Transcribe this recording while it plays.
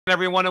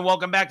Everyone, and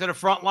welcome back to the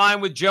front line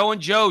with Joe and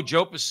Joe.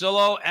 Joe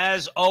Pasillo,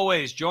 as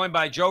always, joined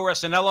by Joe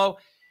Resinello.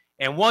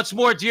 And once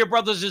more, dear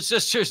brothers and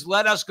sisters,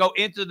 let us go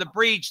into the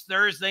breach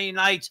Thursday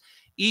nights,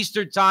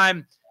 Eastern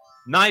time,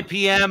 9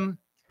 p.m.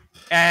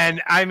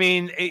 And I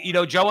mean,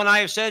 Joe and I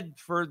have said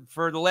for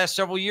the last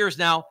several years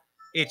now,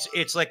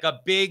 it's like a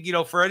big,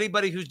 for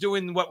anybody who's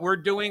doing what we're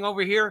doing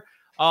over here,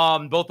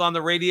 both on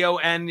the radio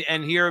and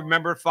here.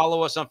 Remember,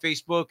 follow us on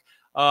Facebook.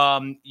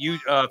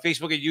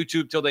 Facebook and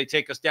YouTube till they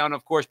take us down,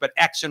 of course, but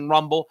X and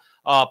Rumble,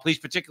 please,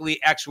 particularly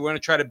X. We're going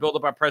to try to build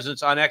up our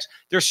presence on X.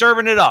 They're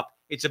serving it up.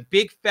 It's a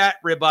big fat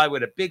ribeye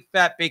with a big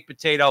fat baked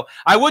potato.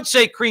 I would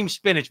say cream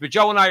spinach, but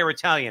Joe and I are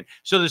Italian,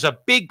 so there's a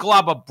big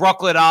glob of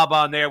broccoli alba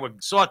on there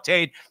with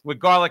sauteed with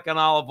garlic and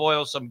olive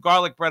oil, some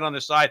garlic bread on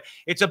the side.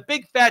 It's a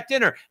big fat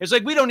dinner. It's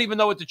like we don't even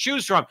know what to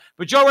choose from.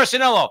 But Joe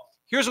Resinello,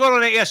 here's what I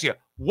want to ask you: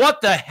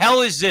 what the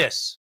hell is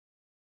this?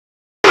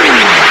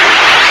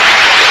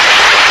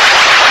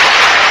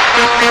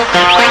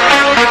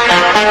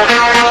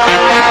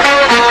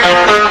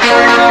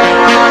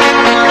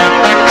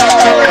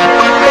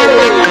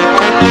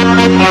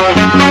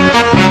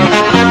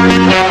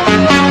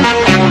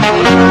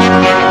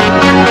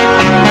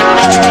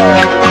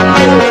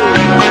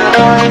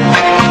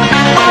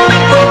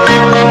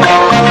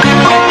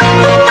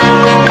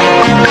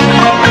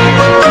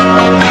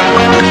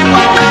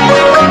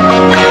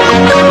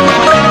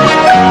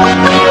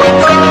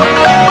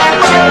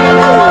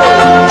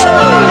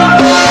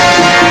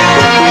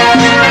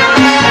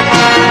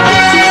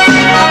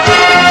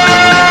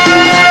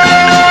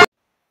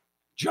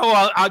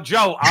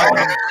 Joe, I'm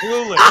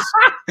clueless.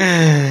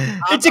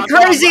 It's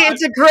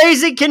a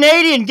crazy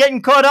Canadian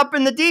getting caught up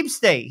in the deep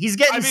state. He's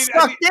getting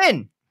sucked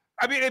in.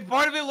 I mean,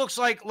 part of it looks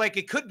like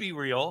it could be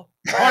real.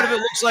 Part of it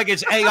looks like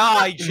it's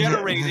AI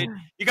generated.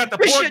 You got the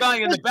poor guy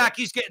in the back;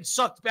 he's getting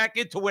sucked back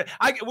into it.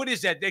 What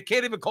is that? They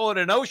can't even call it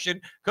an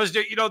ocean because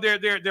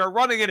they're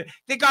running it.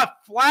 They got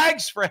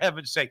flags, for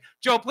heaven's sake.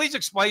 Joe, please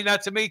explain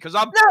that to me because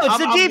it's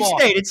the deep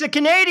state. It's a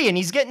Canadian.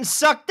 He's getting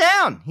sucked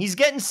down. He's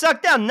getting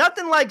sucked down.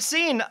 Nothing like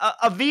seeing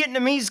a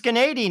Vietnamese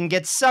Canadian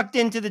get sucked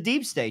into the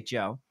deep state,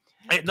 Joe.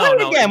 We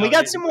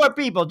got some more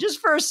people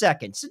just for a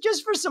second. So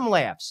just for some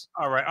laughs.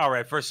 All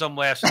right. For some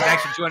laughs.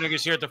 Thanks for joining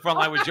us here at the front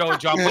line with Joe and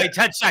John. Wait,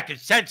 10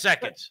 seconds. 10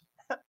 seconds.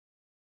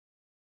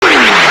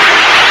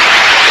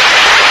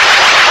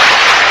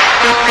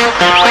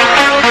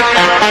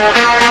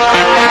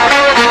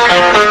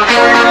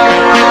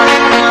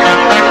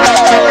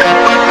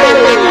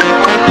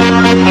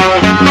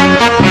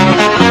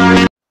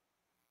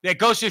 It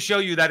goes to show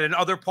you that in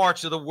other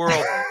parts of the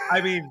world, I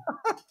mean,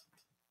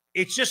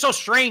 it's just so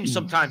strange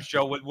sometimes,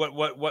 Joe,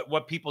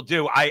 what people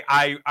do.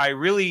 I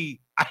really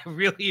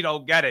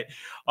don't get it.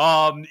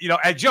 And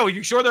Joe, are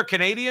you sure they're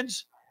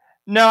Canadians?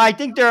 No, I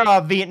think they're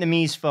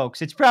Vietnamese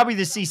folks. It's probably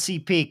the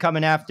CCP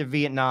coming after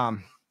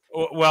Vietnam.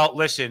 Well,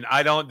 listen,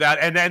 I don't that,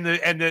 and then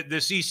the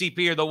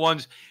CCP are the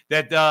ones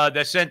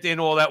that sent in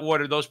all that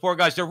water. Those poor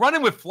guys, they're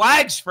running with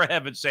flags, for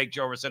heaven's sake,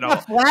 Joe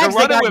Resinello. They're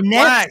running with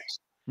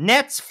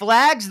nets,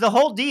 flags, the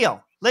whole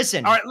deal.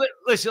 Listen. All right,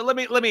 listen.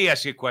 Let me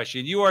ask you a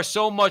question. You are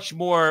so much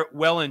more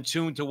well in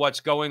tune to what's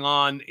going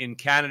on in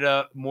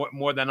Canada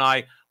more than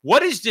I.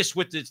 What is this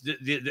with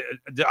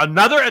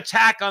another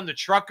attack on the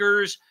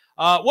truckers?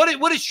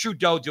 What is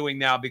Trudeau doing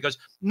now? Because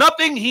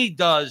nothing he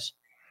does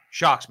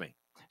shocks me.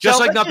 Just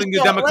like nothing the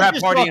Democrat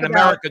Party in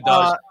America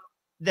does.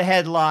 The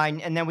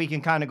headline, and then we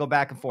can kind of go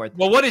back and forth.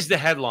 Well, what is the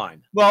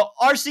headline? Well,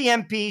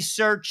 RCMP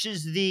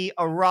searches the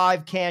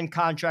Arrive Can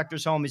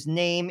contractor's home. His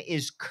name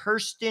is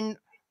Kirsten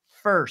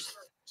Firth.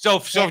 So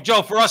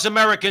Joe, for us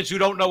Americans who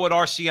don't know what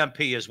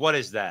RCMP is, what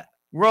is that?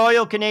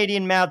 Royal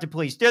Canadian Mounted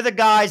Police. They're the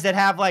guys that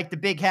have like the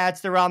big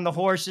hats. They're on the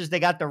horses. They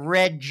got the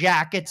red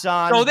jackets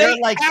on. So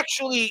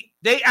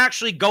they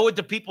actually go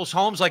into people's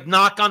homes, like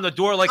knock on the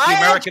door, like the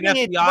American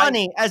FBI. It's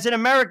funny. As an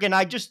American,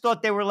 I just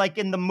thought they were like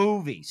in the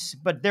movies,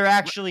 but they're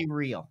actually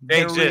real.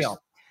 They're real.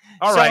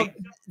 All right.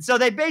 So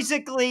they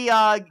basically,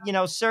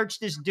 searched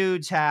this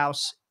dude's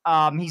house.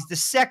 He's the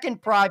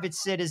second private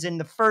citizen,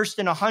 the first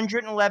in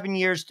 111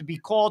 years to be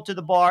called to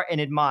the bar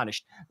and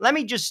admonished. Let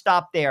me just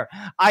stop there.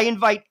 I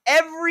invite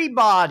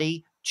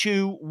everybody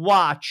to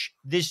watch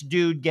this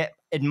dude get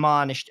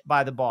admonished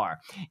by the bar.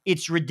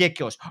 It's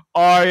ridiculous.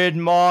 I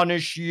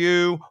admonish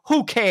you.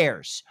 Who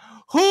cares?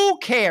 Who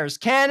cares?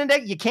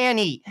 Canada, you can't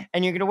eat.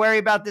 And you're going to worry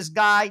about this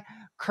guy,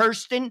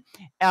 Kirsten,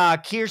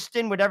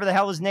 whatever the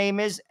hell his name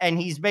is, and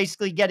he's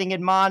basically getting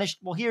admonished.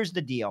 Well, here's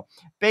the deal.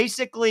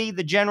 Basically,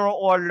 the general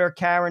auditor,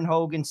 Karen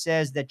Hogan,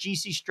 says that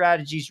GC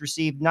Strategies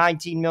received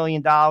 $19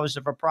 million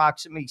of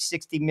approximately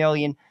 $60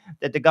 million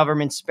that the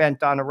government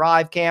spent on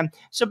ArriveCam.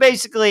 So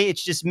basically,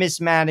 it's just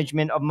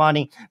mismanagement of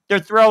money. They're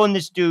throwing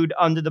this dude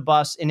under the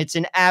bus, and it's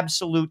an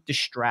absolute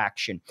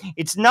distraction.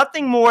 It's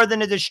nothing more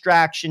than a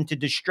distraction to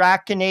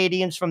distract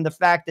Canadians from the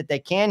fact that they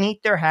can't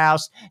heat their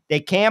house,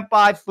 they can't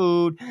buy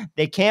food,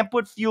 they can't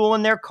put fuel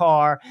in their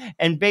car.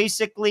 And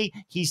basically,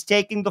 he's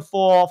taking the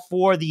fall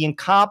for the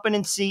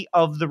incompetency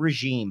of the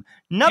regime.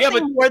 Yeah,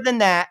 but Nothing more than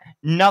that.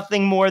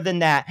 Nothing more than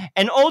that.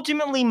 And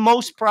ultimately,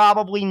 most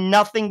probably,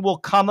 nothing will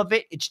come of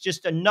it. It's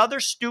just another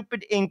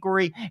stupid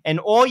inquiry. And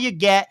all you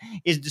get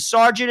is the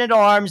sergeant at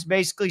arms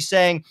basically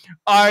saying,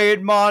 I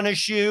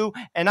admonish you.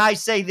 And I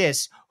say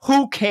this,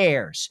 who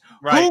cares?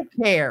 right.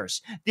 Who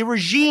cares? The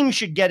regime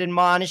should get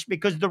admonished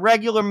because the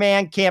regular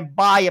man can't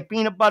buy a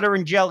peanut butter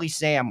and jelly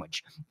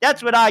sandwich.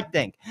 That's what I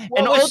think.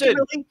 Well, And listen.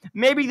 ultimately,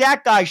 maybe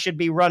that guy should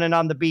be running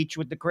on the beach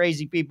with the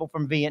crazy people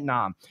from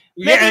Vietnam.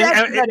 Maybe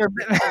Yeah, that's better.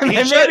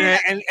 he should,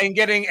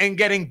 and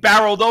getting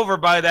barreled over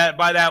by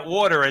that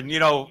water, and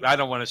I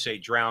don't want to say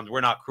drowned.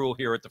 We're not cruel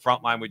here at the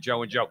front line with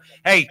Joe and Joe.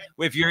 Hey,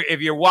 if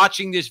you're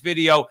watching this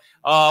video,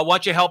 why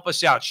don't you help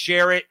us out?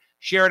 Share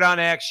it on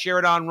X, share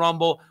it on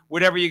Rumble,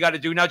 whatever you got to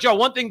do. Now, Joe,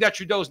 one thing that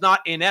Trudeau's not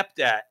inept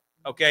at,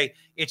 okay,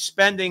 it's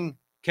spending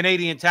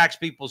Canadian tax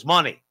people's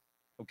money,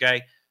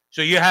 okay.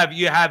 So you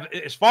have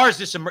as far as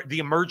the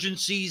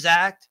Emergencies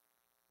Act,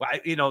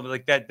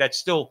 like that.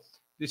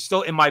 It's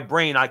still in my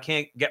brain. I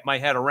can't get my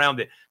head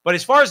around it. But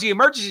as far as the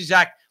Emergencies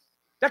Act,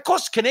 that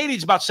costs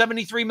Canadians about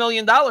 $73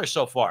 million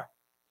so far.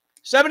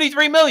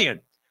 $73 million.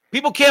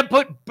 People can't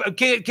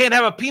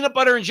have a peanut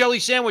butter and jelly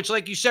sandwich,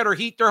 like you said, or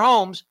heat their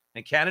homes.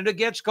 And Canada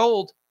gets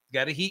cold. You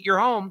got to heat your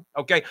home.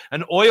 Okay.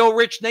 An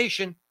oil-rich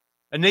nation,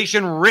 a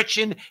nation rich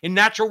in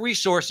natural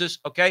resources.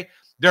 Okay.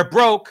 They're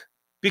broke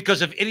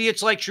because of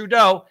idiots like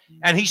Trudeau,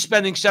 and he's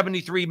spending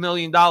 $73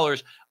 million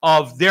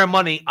of their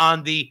money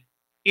on the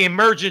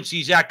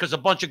Emergencies Act because a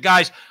bunch of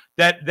guys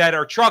that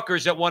are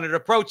truckers that wanted to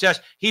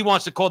protest, he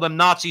wants to call them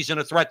Nazis and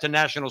a threat to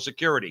national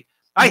security.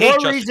 I hate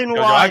Justin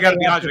Trudeau. I got to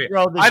be honest with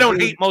you. I don't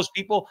hate most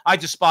people. I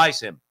despise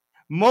him.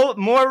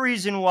 More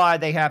reason why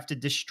they have to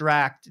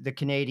distract the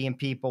Canadian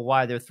people,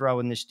 why they're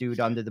throwing this dude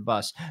under the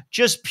bus.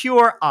 Just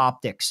pure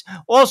optics.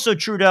 Also,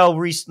 Trudeau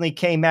recently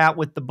came out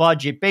with the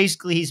budget.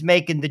 Basically, he's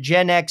making the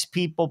Gen X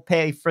people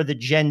pay for the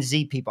Gen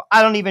Z people.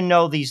 I don't even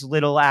know these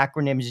little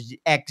acronyms,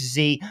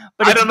 XZ.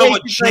 But I don't know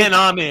what gen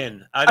I'm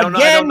in. I'm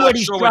not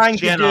sure what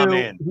gen I'm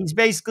in. He's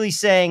basically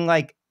saying,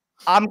 like,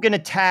 I'm going to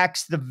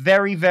tax the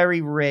very,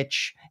 very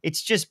rich.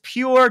 It's just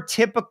pure,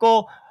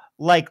 typical,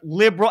 like,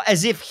 liberal,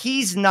 as if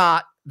he's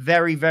not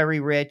very, very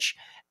rich.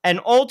 And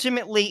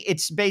ultimately,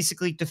 it's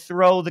basically to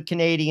throw the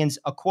Canadians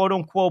a quote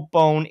unquote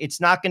bone.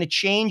 It's not going to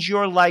change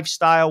your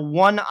lifestyle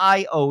one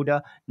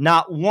iota,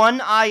 not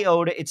one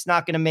iota. It's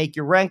not going to make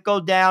your rent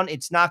go down.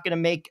 It's not going to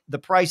make the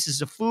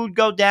prices of food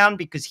go down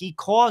because he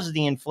caused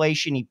the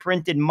inflation. He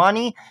printed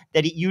money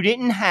that you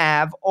didn't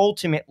have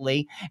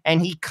ultimately,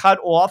 and he cut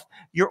off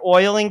your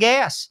oil and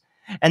gas.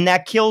 And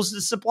that kills the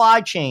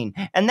supply chain.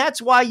 And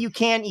that's why you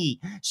can't eat.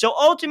 So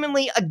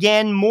ultimately,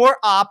 again, more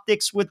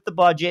optics with the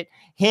budget.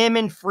 Him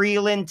and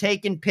Freeland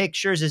taking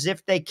pictures as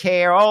if they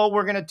care. Oh,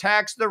 we're going to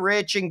tax the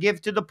rich and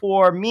give to the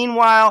poor.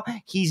 Meanwhile,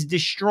 he's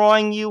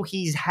destroying you.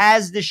 He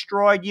has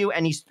destroyed you.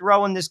 And he's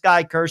throwing this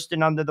guy,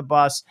 Kirsten, under the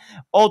bus.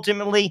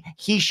 Ultimately,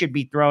 he should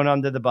be thrown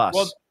under the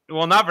bus.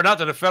 Well, not for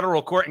nothing. A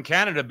federal court in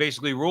Canada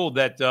basically ruled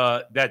that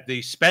that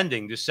the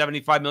spending, this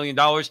 $75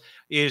 million,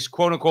 is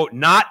quote unquote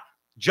not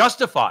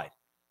justified.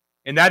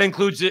 And that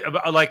includes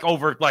like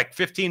over like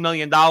 $15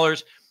 million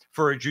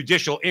for a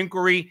judicial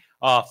inquiry,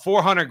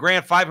 $400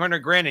 grand,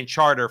 $500 grand in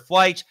charter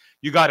flights.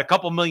 You got a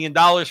couple $1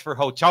 million for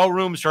hotel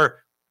rooms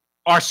for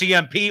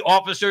RCMP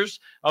officers.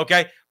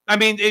 Okay. I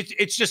mean,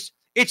 it's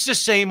the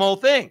same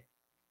old thing.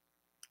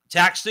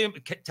 Tax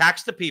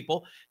the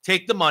people,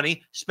 take the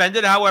money, spend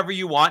it however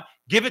you want,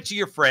 give it to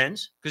your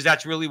friends, because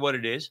that's really what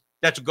it is.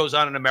 That's what goes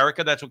on in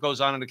America. That's what goes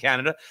on in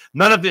Canada.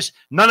 None of this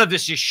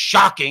is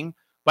shocking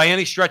by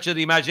any stretch of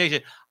the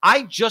imagination.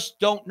 I just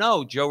don't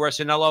know, Joe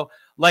Resinello.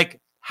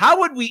 Like, how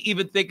would we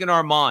even think in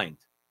our mind?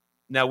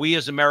 Now, we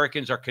as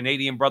Americans, our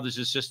Canadian brothers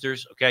and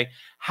sisters, okay,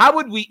 how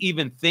would we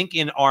even think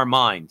in our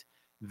mind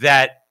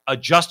that a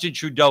Justin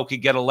Trudeau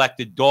could get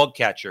elected dog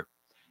catcher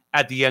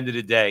at the end of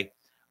the day,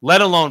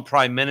 let alone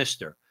prime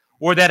minister,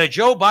 or that a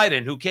Joe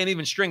Biden, who can't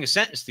even string a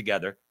sentence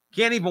together,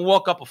 can't even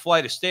walk up a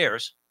flight of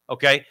stairs,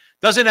 okay,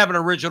 doesn't have an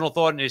original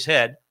thought in his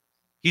head.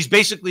 He's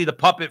basically the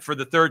puppet for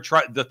the third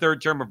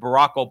term of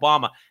Barack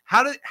Obama.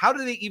 How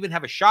do they even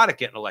have a shot at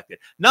getting elected?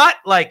 Not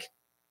like,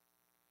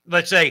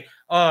 let's say,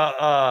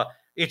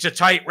 it's a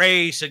tight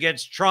race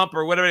against Trump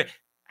or whatever.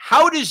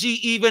 How does he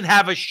even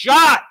have a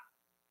shot?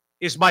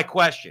 Is my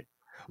question.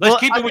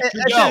 Let's keep it with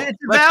Trudeau.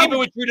 Let's keep it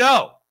with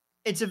Trudeau.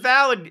 It's a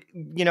valid,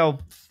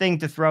 thing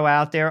to throw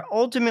out there.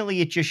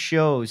 Ultimately, it just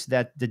shows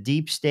that the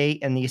deep state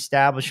and the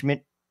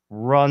establishment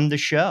run the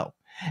show.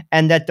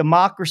 And that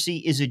democracy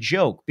is a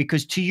joke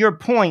because, to your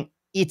point,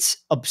 it's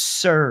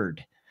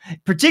absurd.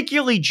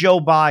 Particularly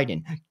Joe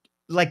Biden.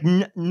 Like,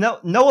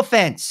 no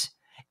offense.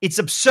 It's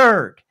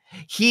absurd.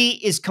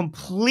 He is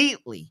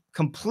completely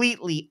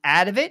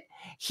out of it.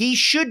 He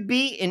should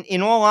be,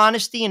 in all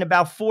honesty, in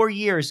about 4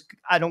 years,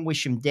 I don't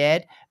wish him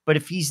dead, but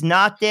if he's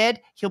not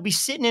dead, he'll be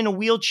sitting in a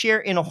wheelchair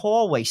in a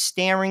hallway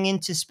staring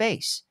into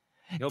space.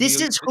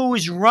 This is who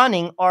is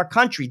running our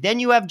country. Then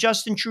you have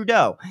Justin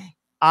Trudeau.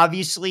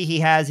 Obviously, he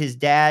has his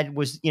dad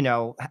was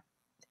the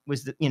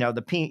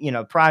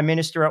prime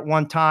minister at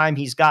one time.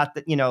 He's got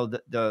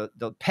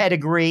the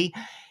pedigree.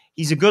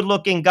 He's a good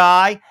looking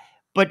guy,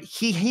 but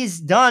he's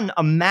done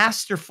a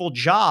masterful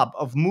job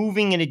of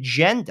moving an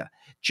agenda.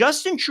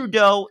 Justin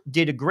Trudeau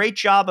did a great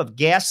job of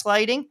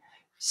gaslighting,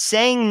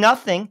 saying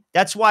nothing.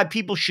 That's why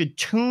people should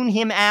tune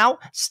him out,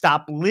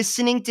 stop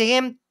listening to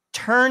him,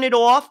 turn it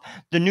off.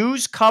 The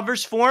news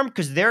covers for him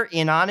because they're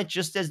in on it,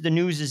 just as the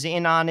news is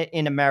in on it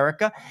in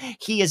America.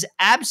 He has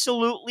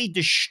absolutely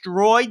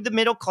destroyed the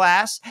middle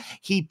class.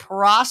 He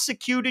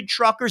prosecuted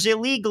truckers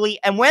illegally.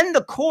 And when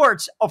the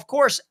courts, of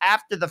course,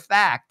 after the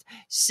fact,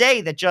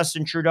 say that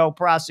Justin Trudeau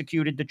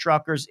prosecuted the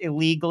truckers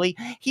illegally,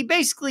 he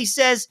basically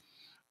says,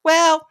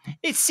 well,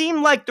 it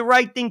seemed like the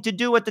right thing to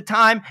do at the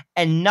time,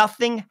 and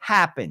nothing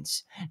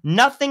happens.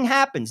 Nothing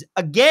happens.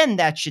 Again,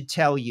 that should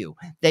tell you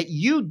that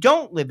you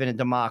don't live in a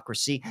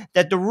democracy,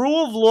 that the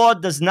rule of law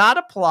does not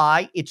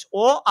apply. It's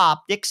all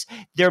optics.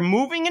 They're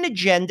moving an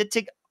agenda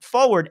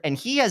forward, and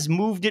he has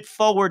moved it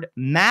forward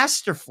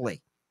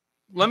masterfully.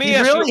 Let me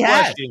ask you a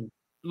question.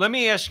 Let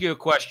me ask you a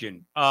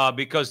question,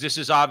 because this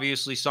is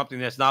obviously something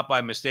that's not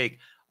by mistake.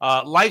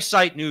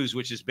 LifeSite News,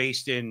 which is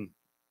based in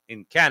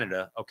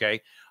Canada,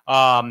 okay?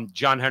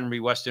 John Henry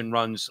Weston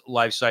runs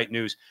LifeSite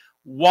News.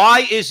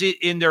 Why is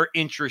it in their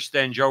interest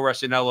then, Joe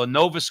Resinello?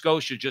 Nova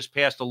Scotia just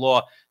passed a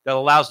law that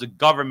allows the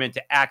government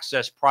to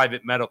access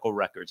private medical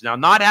records. Now,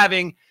 not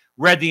having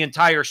read the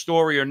entire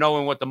story or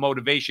knowing what the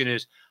motivation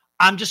is,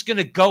 I'm just going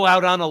to go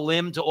out on a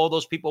limb to all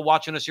those people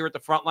watching us here at the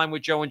front line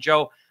with Joe and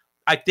Joe.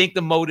 I think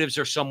the motives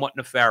are somewhat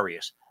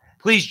nefarious.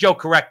 Please, Joe,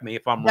 correct me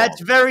if I'm wrong.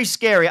 That's very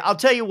scary. I'll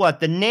tell you what,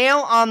 the nail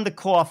on the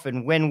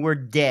coffin when we're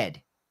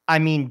dead, I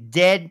mean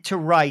dead to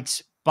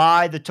rights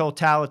by the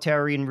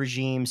totalitarian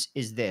regimes,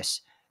 is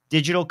this: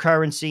 digital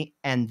currency,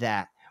 and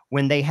that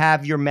when they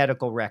have your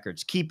medical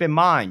records. Keep in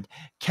mind,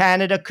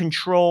 Canada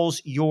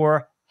controls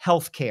your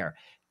health care.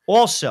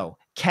 Also,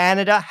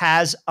 Canada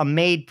has a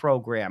MAID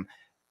program.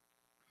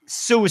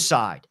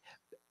 Suicide,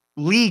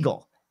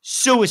 legal.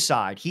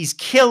 Suicide. He's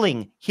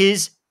killing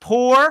his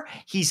poor.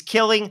 He's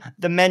killing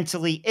the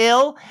mentally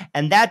ill.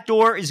 And that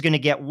door is going to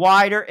get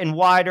wider and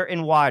wider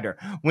and wider.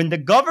 When the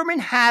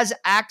government has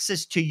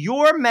access to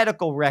your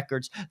medical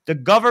records, the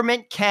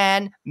government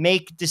can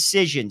make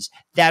decisions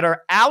that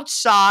are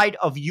outside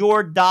of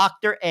your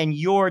doctor and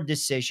your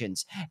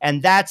decisions.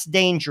 And that's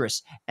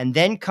dangerous. And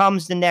then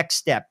comes the next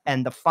step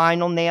and the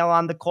final nail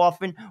on the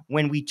coffin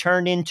when we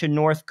turn into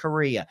North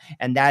Korea,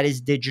 and that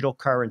is digital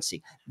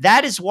currency.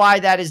 That is why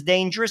that is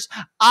dangerous.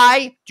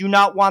 I do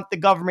not want the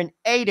government,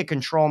 A, to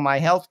control my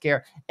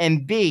healthcare,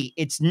 and B,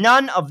 it's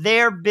none of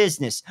their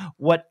business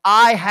what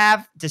I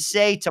have to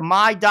say to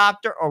my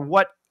doctor or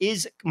what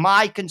is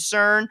my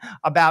concern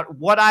about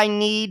what I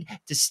need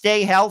to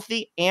stay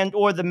healthy and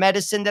or the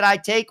medicine that I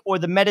take or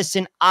the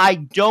medicine I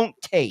don't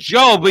take.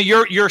 Joe, but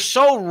you're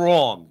so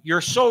wrong.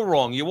 You're so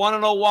wrong. You want to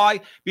know why?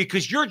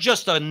 Because you're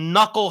just a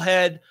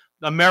knucklehead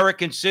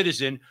American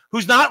citizen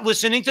who's not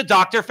listening to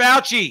Dr.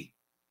 Fauci,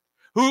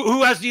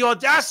 who has the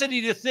audacity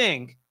to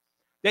think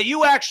that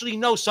you actually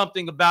know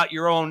something about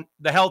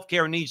the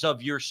healthcare needs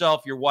of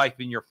yourself, your wife,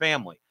 and your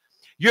family.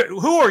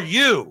 Who are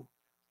you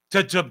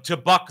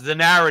to buck the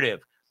narrative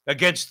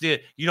against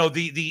the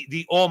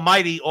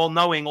almighty,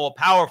 all-knowing,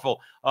 all-powerful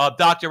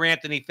Dr.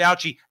 Anthony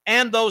Fauci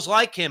and those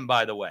like him,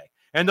 by the way,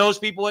 and those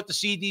people at the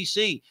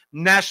CDC,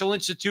 National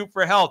Institute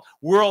for Health,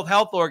 World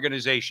Health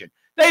Organization.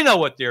 They know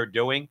what they're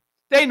doing.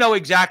 They know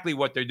exactly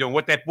what they're doing.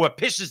 What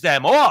pisses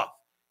them off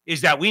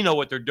is that we know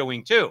what they're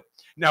doing too.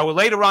 Now,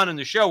 later on in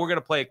the show, we're going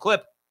to play a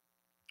clip.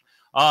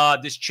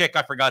 This chick,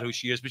 I forgot who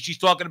she is, but she's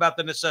talking about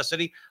the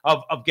necessity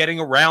of getting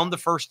around the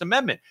First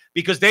Amendment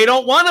because they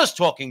don't want us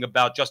talking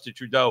about Justin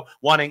Trudeau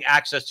wanting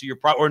access to your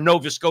or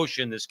Nova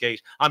Scotia in this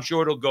case. I'm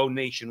sure it'll go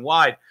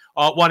nationwide,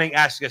 wanting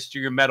access to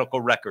your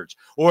medical records.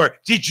 Or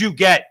did you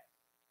get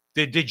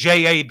the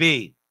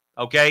JAB?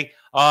 Okay,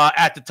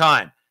 at the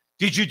time,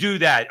 did you do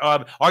that?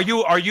 Are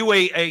you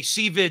a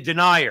CVID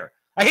denier?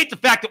 I hate the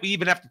fact that we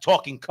even have to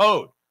talk in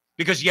code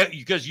because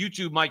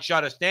YouTube might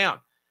shut us down.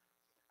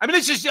 I mean,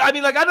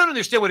 I don't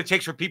understand what it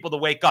takes for people to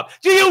wake up.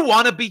 Do you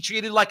want to be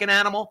treated like an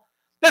animal?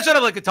 That's what I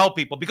like to tell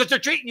people because they're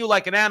treating you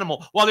like an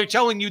animal while they're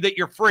telling you that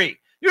you're free.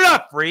 You're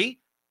not free.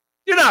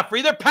 You're not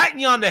free. They're patting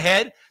you on the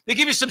head. They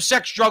give you some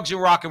sex, drugs,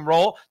 and rock and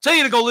roll. Tell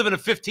you to go live in a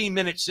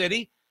 15-minute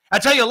city. I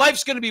tell you,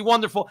 life's going to be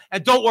wonderful,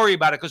 and don't worry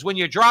about it because when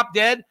you drop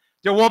dead,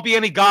 there won't be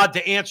any God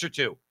to answer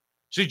to.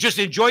 So you just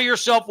enjoy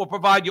yourself. We'll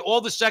provide you all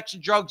the sex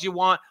and drugs you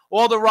want,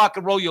 all the rock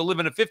and roll. You'll live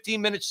in a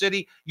 15-minute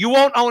city. You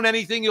won't own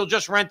anything. You'll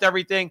just rent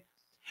everything.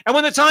 And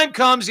when the time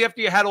comes,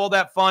 after you had all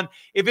that fun,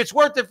 if it's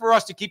worth it for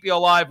us to keep you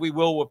alive, we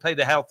will. We'll pay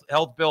the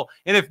health bill.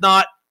 And if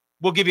not,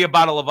 we'll give you a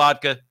bottle of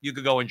vodka. You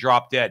could go and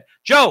drop dead.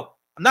 Joe,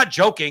 I'm not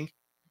joking.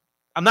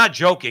 I'm not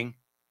joking.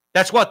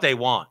 That's what they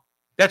want.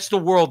 That's the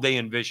world they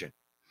envision.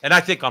 And I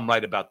think I'm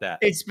right about that.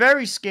 It's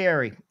very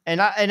scary.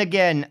 And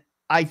again,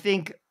 I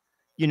think,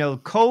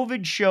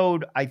 COVID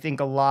showed, I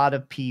think, a lot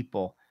of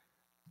people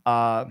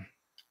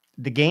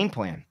the game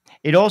plan.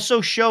 It also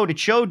showed, it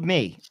showed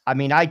me, I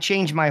mean, I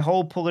changed my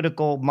whole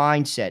political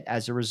mindset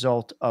as a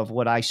result of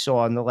what I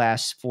saw in the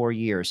last 4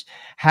 years,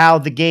 how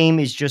the game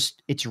is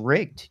just, it's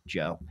rigged,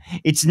 Joe.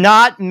 It's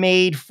not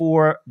made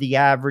for the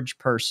average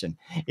person.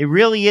 It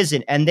really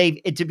isn't. And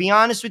to be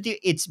honest with you,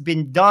 it's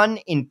been done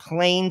in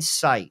plain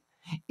sight.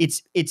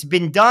 It's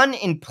been done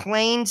in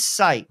plain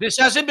sight. This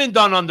hasn't been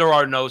done under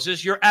our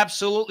noses. You're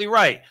absolutely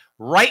right.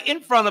 Right in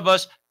front of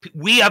us,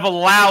 we have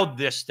allowed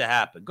this to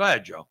happen. Go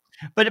ahead, Joe.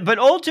 But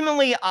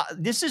ultimately,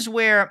 this is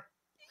where,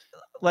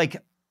 like,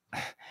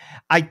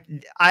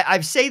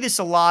 I say this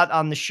a lot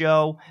on the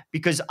show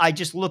because I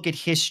just look at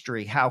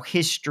history, how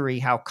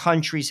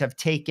countries have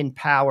taken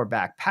power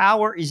back.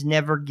 Power is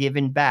never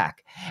given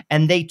back,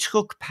 and they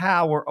took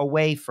power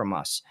away from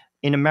us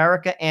in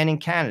America and in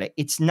Canada.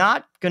 It's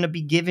not going to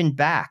be given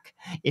back.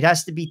 It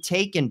has to be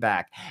taken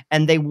back,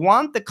 and they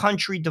want the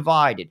country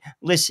divided.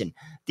 Listen,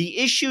 the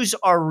issues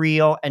are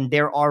real, and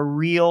there are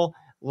real,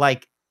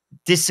 like,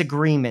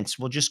 disagreements.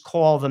 We'll just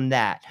call them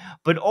that.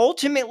 But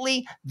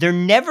ultimately, they're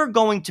never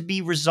going to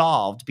be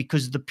resolved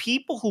because the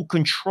people who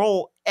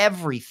control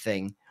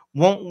everything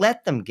won't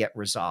let them get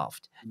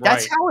resolved.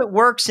 That's how it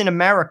works in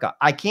America.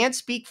 I can't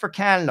speak for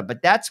Canada,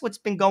 but that's what's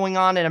been going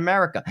on in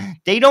America.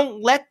 They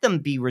don't let them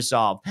be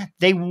resolved.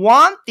 They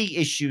want the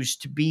issues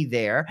to be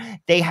there.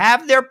 They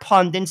have their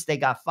pundits. They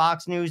got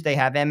Fox News. They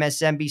have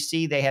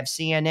MSNBC. They have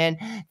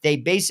CNN. They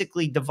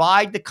basically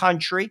divide the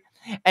country.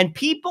 And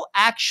people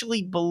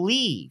actually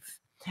believe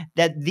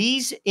that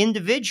these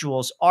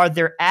individuals are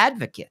their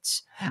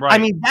advocates. Right. I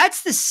mean,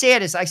 that's the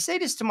saddest. I say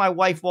this to my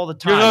wife all the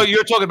time. You know,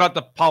 you're talking about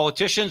the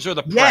politicians or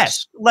the press?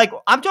 Yes, like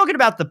I'm talking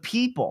about the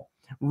people,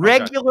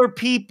 regular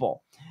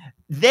people.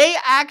 They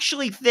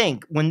actually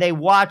think when they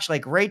watch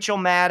like Rachel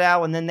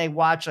Maddow and then they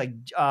watch like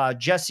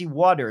Jesse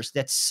Waters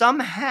that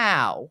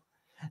somehow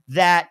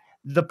that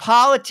the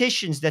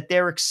politicians that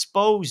they're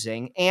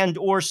exposing and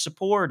or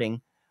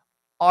supporting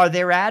are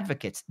their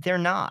advocates. They're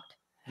not.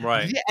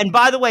 Right. And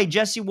by the way,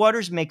 Jesse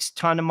Waters makes a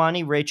ton of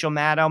money. Rachel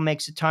Maddow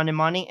makes a ton of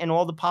money. And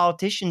all the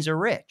politicians are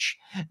rich.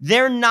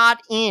 They're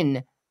not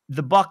in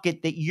the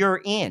bucket that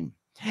you're in.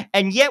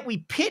 And yet we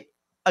pit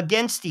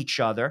against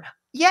each other.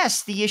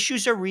 Yes, the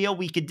issues are real.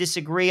 We could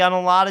disagree on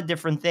a lot of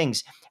different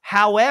things.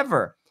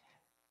 However,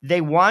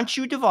 they want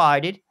you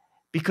divided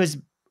because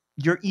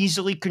you're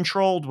easily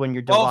controlled when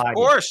you're divided. Of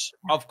course.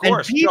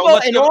 And people,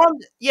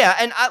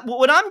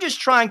 what I'm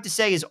just trying to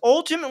say is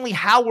ultimately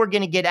how we're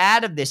going to get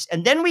out of this,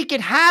 and then we can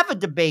have a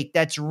debate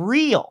that's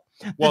real.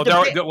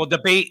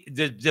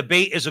 The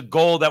debate is a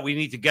goal that we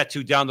need to get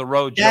to down the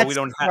road, Joe.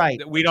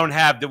 We don't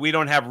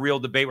have real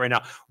debate right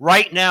now.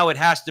 Right now, it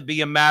has to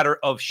be a matter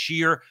of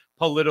sheer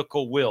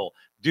political will.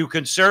 Do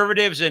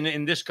conservatives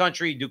in this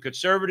country, do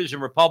conservatives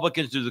and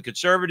Republicans, do the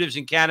conservatives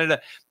in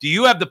Canada, do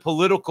you have the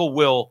political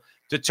will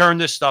to turn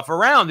this stuff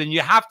around? And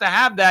you have to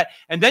have that.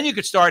 And then you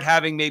could start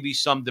having maybe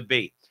some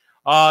debate.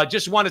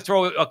 Just want to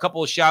throw a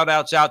couple of shout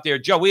outs out there.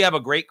 Joe, we have a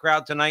great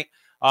crowd tonight.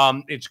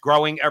 It's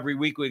growing every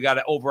week. We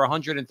got over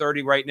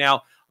 130 right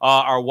now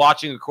are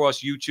watching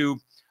across YouTube,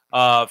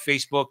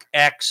 Facebook,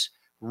 X,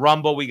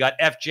 Rumble. We got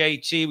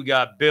FJT. We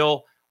got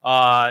Bill,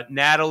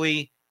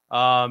 Natalie.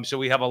 So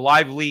we have a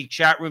lively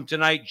chat room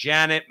tonight.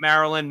 Janet,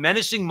 Marilyn,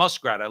 Menacing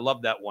Muskrat. I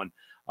love that one.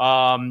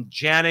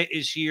 Janet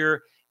is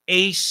here.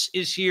 Ace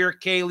is here.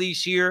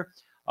 Kaylee's here.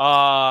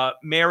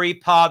 Mary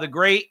Pa the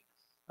Great.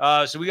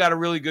 So we got a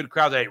really good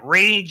crowd today.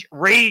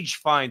 Rage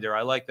Finder.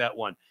 I like that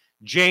one.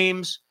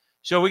 James.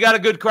 So we got a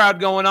good crowd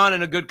going on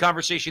and a good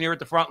conversation here at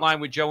the front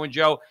line with Joe and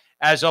Joe.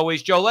 As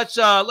always, Joe,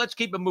 let's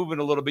keep it moving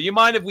a little bit. You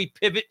mind if we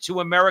pivot to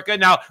America?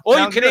 Now, all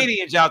you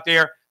Canadians out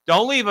there,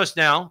 don't leave us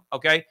now,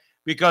 okay?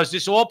 Because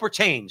this all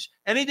pertains.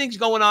 Anything's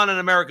going on in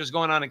America is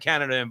going on in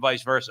Canada and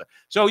vice versa.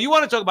 So you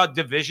want to talk about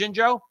division,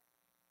 Joe?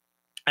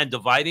 And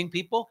dividing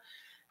people?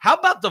 How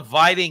about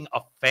dividing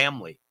a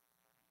family?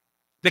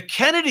 The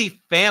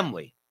Kennedy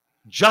family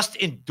just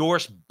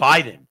endorsed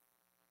Biden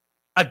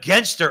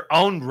against their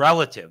own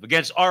relative,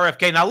 against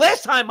RFK. Now,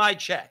 last time I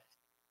checked,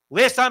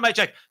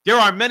 there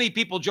are many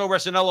people, Joe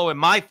Resinello, in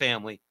my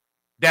family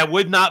that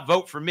would not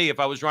vote for me if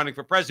I was running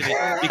for president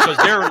because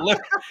they're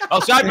liberal.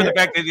 Aside from the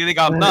fact that they think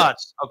I'm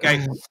nuts,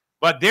 okay?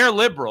 But they're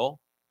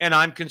liberal and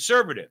I'm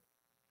conservative.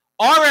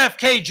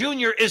 RFK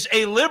Jr. is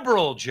a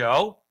liberal,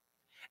 Joe.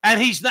 And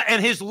he's not,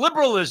 and his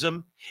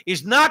liberalism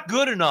is not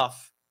good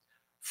enough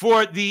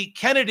for the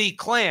Kennedy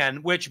clan,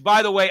 which,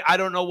 by the way, I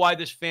don't know why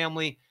this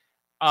family,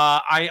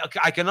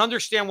 I can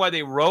understand why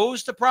they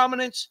rose to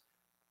prominence,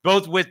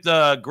 both with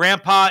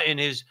grandpa and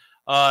his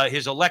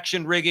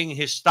election rigging,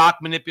 his stock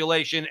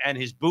manipulation, and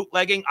his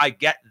bootlegging. I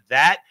get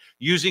that,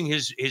 using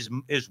his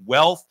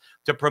wealth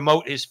to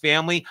promote his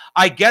family.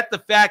 I get the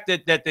fact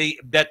that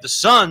the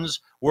sons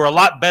were a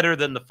lot better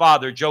than the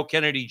father. Joe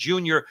Kennedy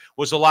Jr.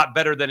 was a lot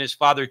better than his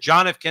father.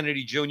 John F.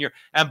 Kennedy Jr.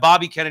 and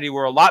Bobby Kennedy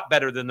were a lot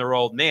better than their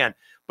old man.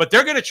 But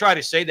they're going to try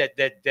to say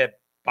that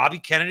Bobby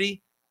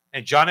Kennedy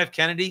and John F.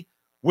 Kennedy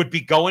would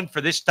be going for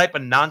this type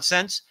of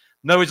nonsense.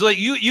 In other words,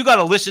 you got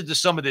to listen to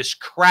some of this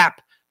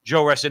crap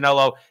Joe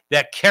Resinello,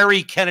 that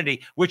Kerry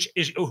Kennedy,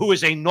 who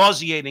is a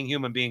nauseating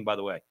human being, by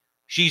the way.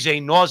 She's a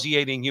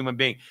nauseating human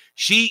being.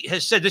 She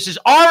has said, this is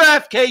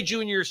RFK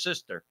Jr.'s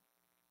sister.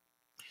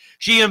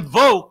 She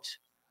invoked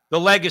the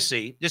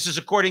legacy, this is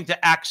according to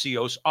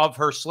Axios, of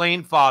her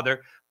slain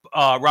father,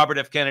 Robert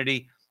F.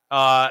 Kennedy,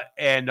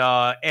 and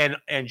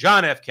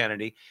John F.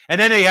 Kennedy.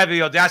 And then they have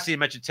the audacity to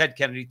mention Ted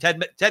Kennedy.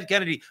 Ted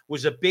Kennedy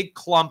was a big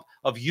clump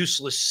of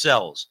useless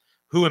cells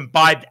who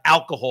imbibed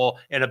alcohol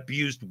and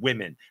abused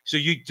women. So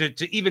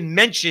to even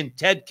mention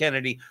Ted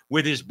Kennedy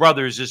with his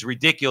brothers is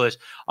ridiculous.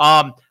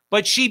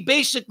 But she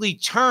basically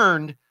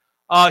turned.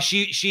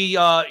 She's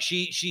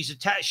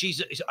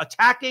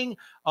attacking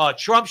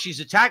Trump. She's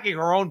attacking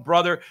her own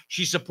brother.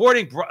 She's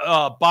supporting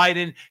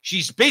Biden.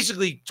 She's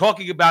basically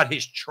talking about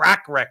his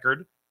track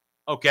record.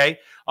 Okay,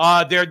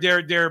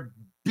 they're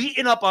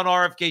beating up on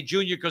RFK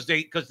Jr.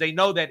 because they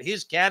know that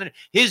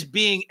his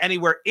being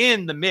anywhere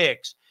in the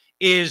mix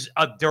is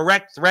a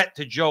direct threat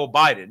to Joe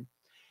Biden.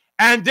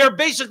 And they're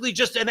basically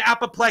just an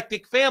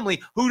apoplectic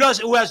family who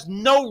has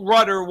no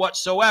rudder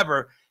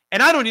whatsoever.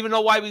 And I don't even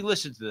know why we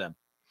listen to them.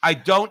 I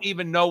don't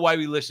even know why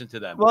we listen to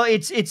them. Well,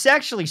 it's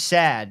actually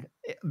sad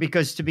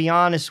because, to be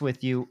honest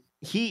with you,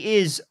 he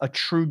is a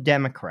true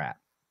Democrat.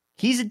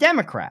 He's a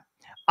Democrat.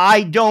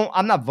 I'm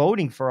not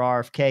voting for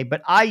RFK,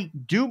 but I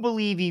do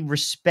believe he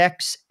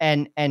respects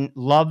and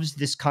loves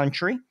this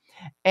country.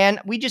 And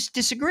we just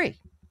disagree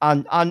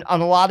on a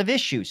lot of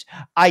issues.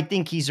 I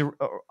think he's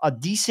a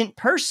decent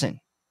person.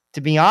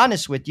 To be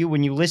honest with you,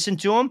 when you listen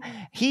to him,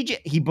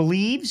 he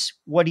believes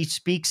what he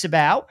speaks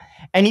about,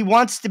 and he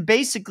wants to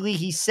basically,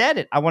 he said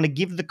it, I want to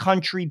give the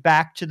country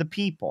back to the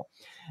people.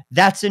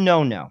 That's a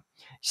no-no.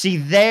 See,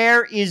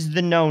 there is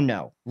the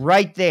no-no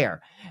right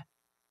there.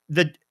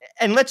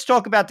 And let's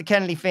talk about the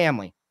Kennedy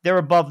family. They're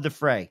above the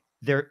fray.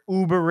 They're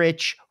uber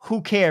rich.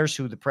 Who cares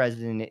who the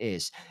president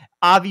is?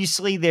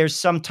 Obviously, there's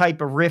some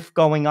type of rift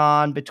going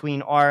on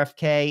between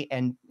RFK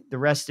and the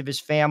rest of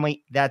his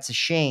family. That's a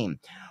shame.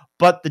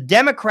 But the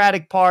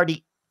Democratic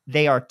Party,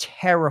 they are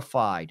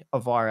terrified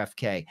of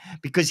RFK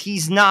because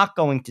he's not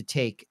going to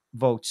take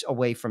votes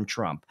away from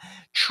Trump.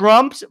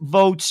 Trump's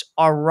votes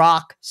are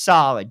rock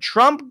solid.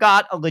 Trump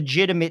got a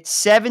legitimate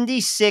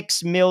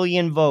 76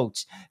 million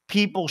votes.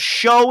 People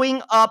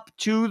showing up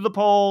to the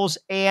polls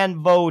and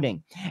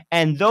voting.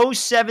 And those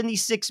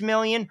 76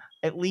 million,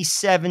 at least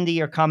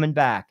 70 are coming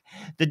back.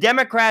 The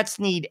Democrats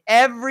need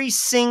every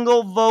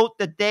single vote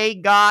that they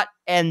got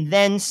and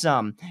then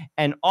some.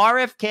 And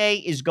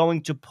RFK is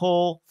going to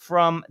pull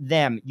from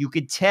them. You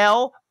could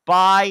tell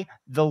by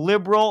the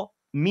liberal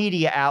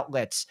media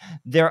outlets.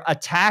 They're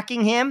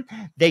attacking him.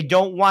 They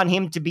don't want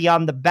him to be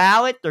on the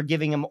ballot. They're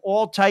giving him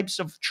all types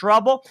of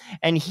trouble.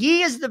 And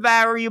he is the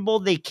variable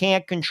they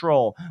can't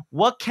control.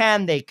 What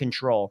can they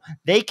control?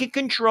 They can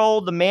control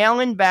the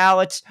mail-in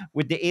ballots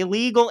with the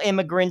illegal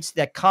immigrants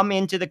that come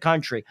into the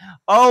country.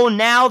 Oh,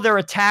 now they're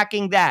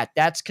attacking that.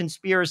 That's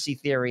conspiracy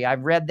theory.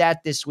 I've read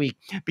that this week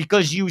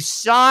because you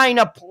sign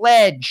a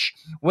pledge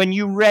when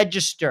you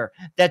register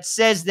that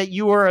says that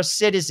you are a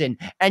citizen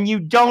and you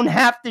don't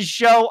have to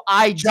show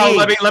ID.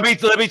 Joe, let me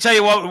tell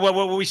you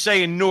what we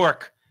say in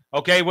Newark.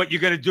 Okay, what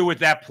you're going to do with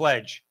that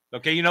pledge?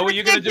 Okay, you know what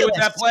you're going to do with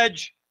that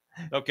pledge?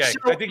 Okay,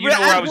 so, I think you know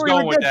where I was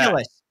going with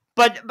that.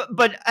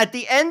 But at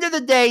the end of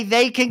the day,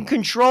 they can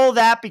control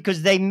that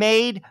because they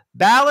made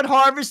ballot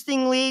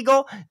harvesting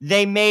legal.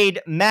 They made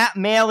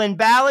mail-in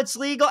ballots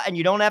legal, and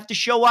you don't have to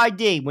show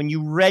ID when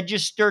you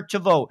register to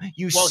vote.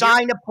 You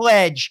sign a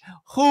pledge.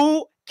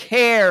 Who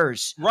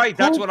cares? Right,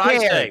 that's what I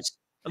say.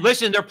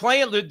 Listen, they're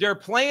playing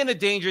a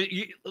danger.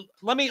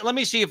 Let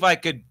me see if I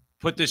could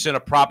put this in a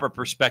proper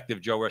perspective,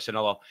 Joe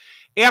Resinello.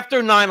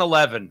 After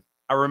 9/11,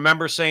 I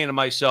remember saying to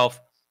myself,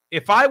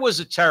 if I was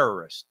a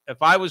terrorist,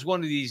 if I was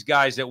one of these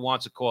guys that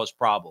wants to cause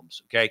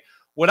problems, okay,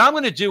 what I'm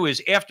going to do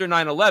is after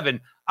 9/11,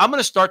 I'm going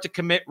to start to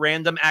commit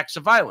random acts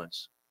of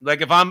violence.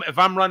 Like if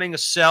I'm running a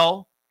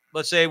cell,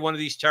 let's say one of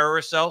these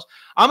terrorist cells,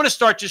 I'm going to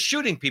start just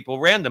shooting people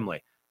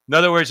randomly. In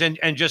other words, and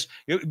just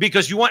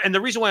because you want, and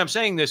the reason why I'm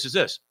saying this is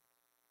this.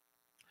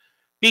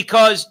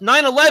 Because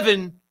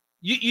 9/11,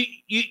 you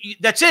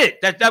that's it.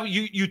 That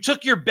you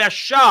took your best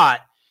shot,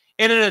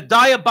 and in a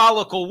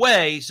diabolical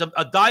way,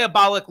 a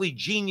diabolically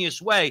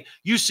genius way,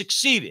 you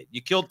succeeded.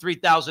 You killed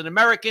 3,000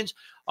 Americans.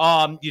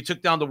 You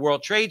took down the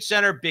World Trade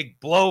Center. Big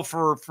blow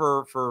for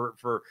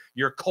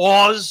your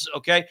cause.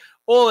 Okay,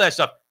 all that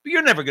stuff. But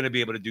you're never going to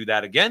be able to do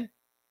that again.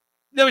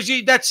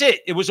 That's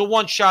it. It was a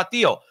one-shot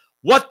deal.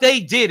 What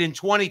they did in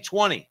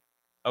 2020,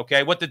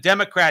 okay, what the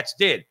Democrats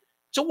did,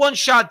 it's a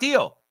one-shot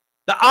deal.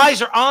 The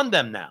eyes are on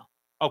them now,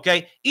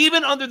 okay?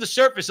 Even under the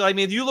surface, I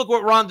mean, you look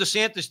what Ron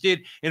DeSantis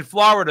did in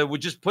Florida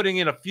with just putting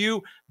in a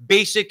few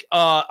basic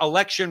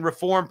election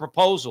reform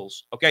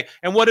proposals, okay?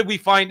 And what did we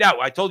find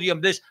out? I told you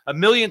this a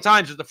million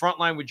times at the front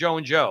line with Joe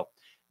and Joe,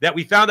 that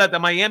we found out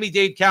that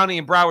Miami-Dade County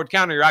and Broward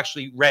County are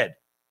actually red,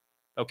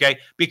 okay?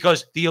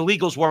 Because the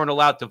illegals weren't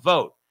allowed to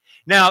vote.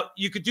 Now,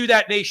 you could do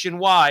that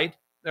nationwide,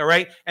 all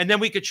right? And then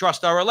we could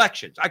trust our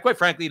elections. I quite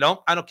frankly don't.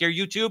 I don't care.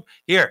 YouTube,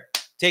 here,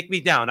 take me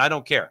down. I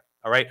don't care.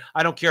 All right.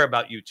 I don't care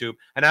about YouTube,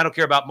 and I don't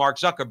care about Mark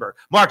Zuckerberg.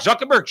 Mark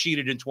Zuckerberg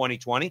cheated in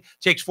 2020,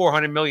 takes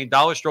 $400 million,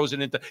 throws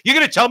it into. You're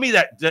going to tell me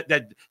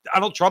that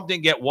Donald Trump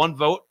didn't get one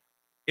vote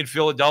in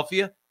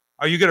Philadelphia?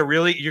 Are you going to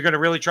really, you're going to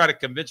really try to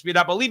convince me of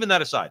that? But leaving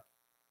that aside,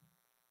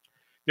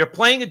 they're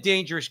playing a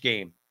dangerous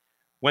game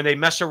when they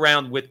mess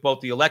around with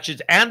both the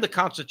elections and the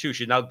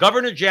Constitution. Now,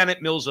 Governor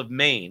Janet Mills of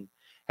Maine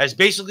has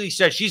basically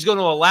said she's going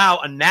to allow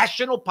a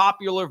national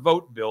popular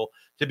vote bill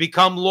to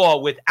become law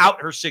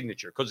without her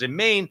signature. Because in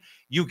Maine,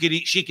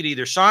 she could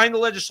either sign the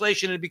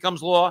legislation and it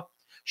becomes law,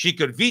 she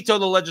could veto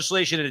the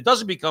legislation and it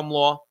doesn't become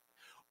law,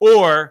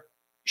 or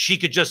she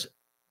could just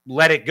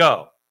let it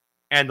go.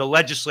 And the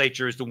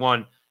legislature is the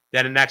one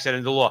that enacts that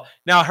into law.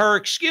 Now, her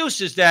excuse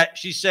is that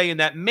she's saying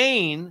that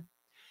Maine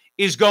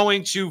is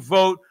going to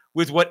vote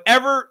with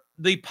whatever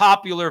the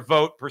popular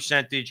vote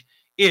percentage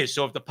is.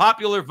 So if the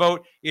popular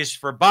vote is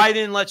for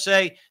Biden, let's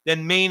say,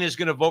 then Maine is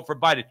going to vote for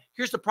Biden.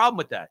 Here's the problem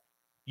with that.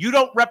 You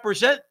don't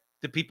represent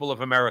the people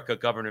of America,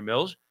 Governor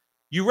Mills.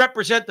 You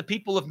represent the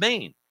people of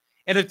Maine.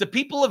 And if the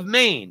people of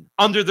Maine,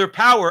 under their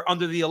power,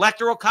 under the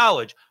Electoral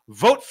College,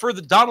 vote for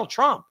the Donald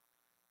Trump,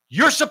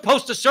 you're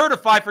supposed to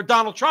certify for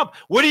Donald Trump.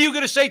 What are you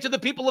going to say to the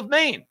people of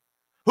Maine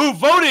who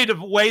voted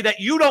a way that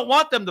you don't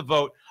want them to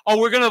vote? Oh,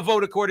 we're going to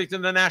vote according to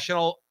the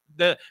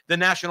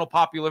national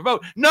popular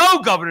vote. No,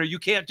 Governor, you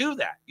can't do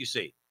that, you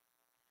see.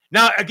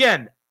 Now,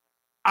 again,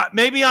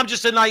 maybe I'm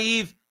just a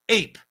naive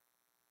ape,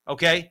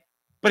 okay?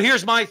 But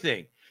here's my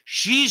thing.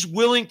 She's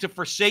willing to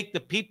forsake the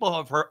people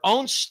of her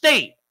own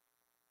state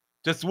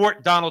to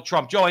thwart Donald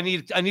Trump. Joe, I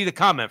need a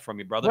comment from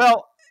you, brother.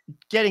 Well,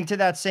 getting to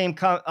that same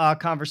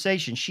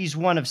conversation, she's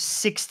one of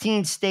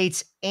 16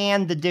 states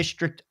and the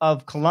District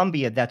of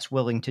Columbia that's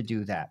willing to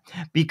do that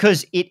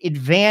because it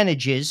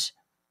advantages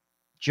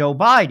Joe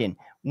Biden.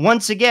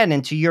 Once again,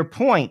 and to your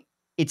point,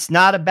 it's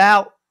not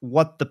about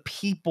what the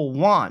people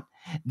want.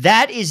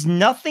 That is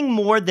nothing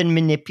more than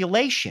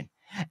manipulation.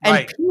 And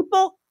Right.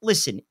 people,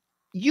 listen,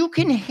 you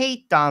can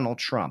hate Donald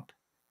Trump,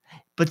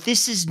 but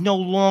this is no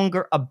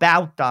longer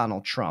about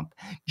Donald Trump.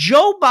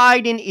 Joe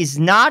Biden is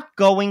not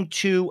going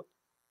to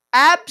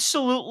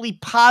absolutely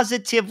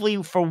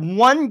positively for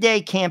one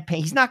day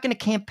campaign. He's not going to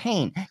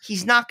campaign.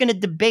 He's not going to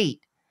debate.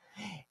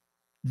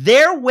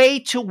 Their way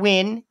to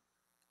win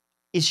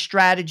is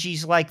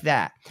strategies like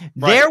that.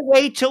 Right. Their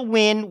way to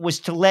win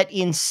was to let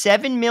in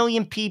 7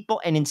 million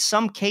people and in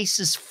some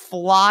cases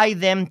fly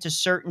them to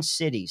certain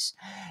cities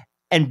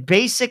and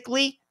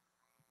basically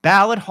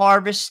ballot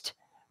harvest,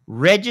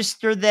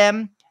 register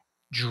them,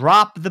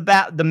 drop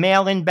the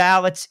mail-in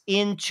ballots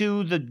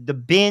into the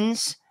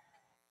bins,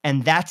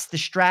 and that's the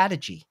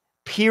strategy.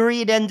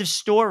 Period. End of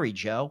story,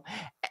 Joe.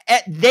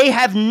 They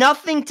have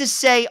nothing to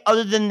say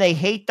other than they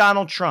hate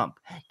Donald Trump.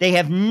 They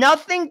have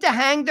nothing to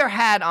hang their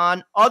hat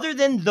on other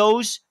than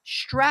those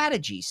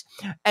strategies.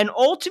 And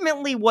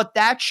ultimately, what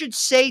that should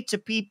say to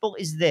people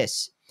is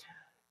this.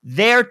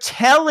 They're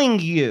telling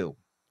you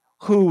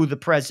who the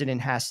president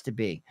has to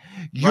be.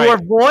 Your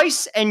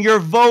voice and your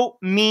vote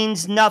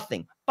means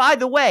nothing. By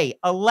the way,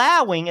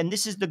 allowing, and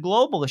this is the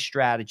globalist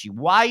strategy,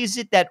 why is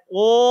it that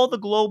all the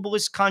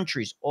globalist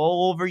countries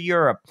all over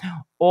Europe,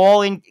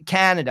 all in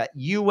Canada,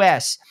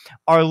 US,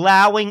 are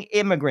allowing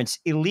immigrants,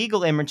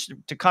 illegal immigrants,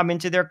 to come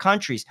into their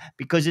countries?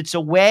 Because it's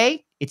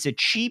a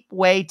cheap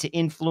way to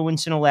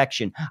influence an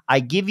election. I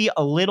give you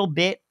a little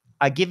bit,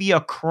 I give you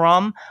a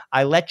crumb,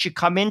 I let you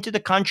come into the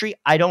country,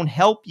 I don't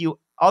help you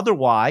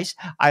otherwise.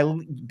 I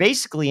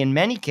basically, in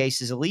many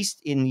cases, at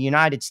least in the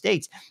United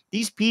States,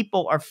 these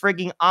people are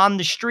frigging on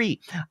the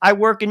street. I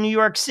work in New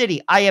York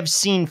City. I have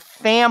seen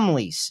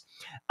families.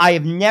 I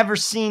have never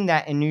seen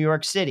that in New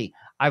York City.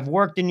 I've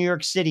worked in New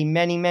York City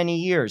many, many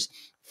years.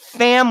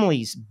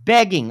 Families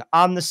begging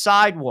on the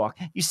sidewalk.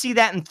 You see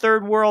that in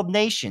third world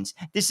nations.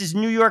 This is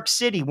New York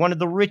City, one of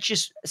the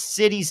richest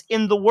cities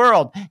in the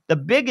world, the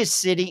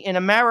biggest city in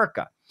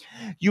America.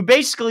 You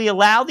basically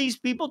allow these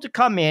people to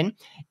come in.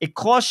 It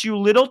costs you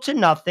little to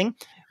nothing.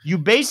 You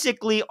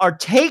basically are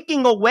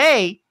taking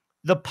away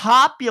the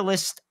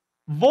populist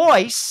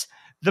voice,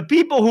 the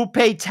people who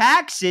pay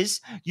taxes.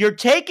 You're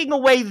taking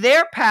away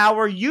their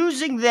power,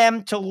 using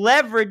them to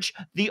leverage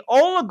the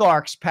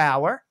oligarchs'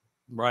 power.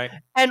 Right.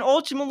 And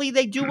ultimately,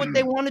 they do what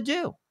they want to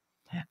do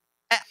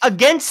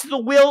against the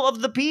will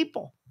of the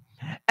people.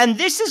 And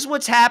this is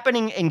what's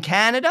happening in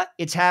Canada.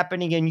 It's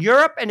happening in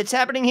Europe, and it's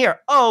happening here.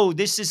 Oh,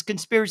 this is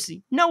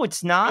conspiracy. No,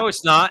 it's not. No,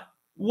 it's not.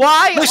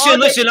 Why?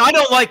 Listen, I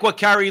don't like what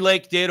Carrie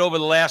Lake did over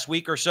the last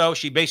week or so.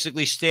 She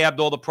basically stabbed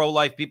all the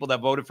pro-life people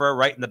that voted for her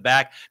right in the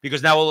back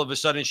because now all of a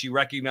sudden she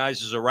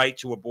recognizes a right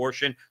to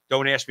abortion.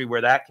 Don't ask me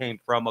where that came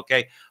from,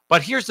 okay?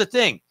 But here's the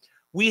thing.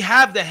 We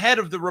have the head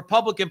of the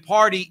Republican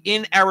Party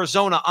in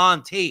Arizona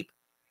on tape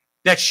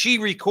that she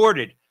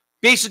recorded,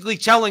 basically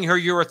telling her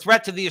you're a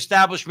threat to the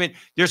establishment.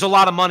 There's a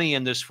lot of money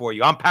in this for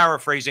you. I'm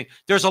paraphrasing.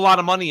 There's a lot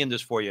of money in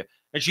this for you.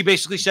 And she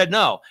basically said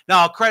no.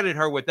 Now, I'll credit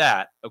her with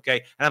that,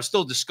 okay? And I'm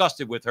still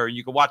disgusted with her.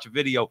 You can watch a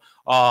video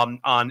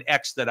on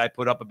X that I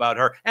put up about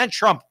her and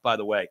Trump, by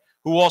the way,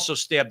 who also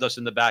stabbed us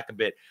in the back a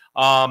bit.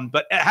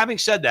 But having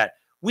said that,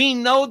 we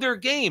know their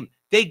game.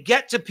 they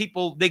get to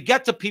people. They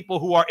get to people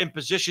who are in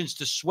positions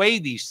to sway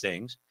these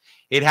things.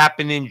 It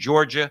happened in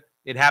Georgia.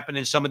 It happened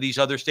in some of these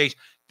other states.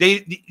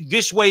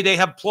 This way they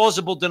have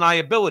plausible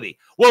deniability.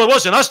 Well, it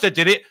wasn't us that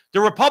did it.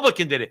 The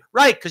Republican did it.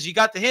 Right, because you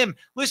got to him.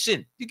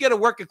 Listen, you get a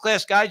working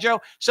class guy, Joe.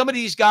 Some of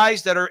these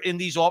guys that are in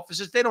these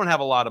offices, they don't have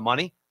a lot of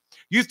money.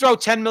 You throw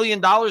 $10 million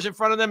in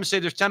front of them and say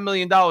there's $10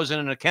 million in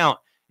an account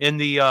in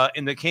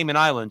the Cayman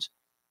Islands.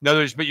 In other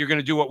words, but you're going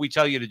to do what we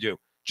tell you to do.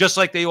 Just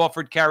like they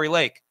offered Carrie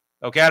Lake.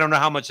 Okay, I don't know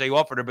how much they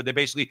offered her, but they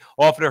basically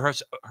offered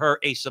her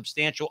a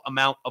substantial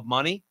amount of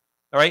money.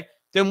 All right.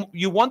 Then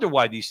you wonder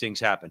why these things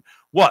happen.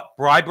 What?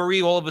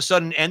 Bribery all of a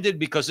sudden ended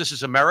because this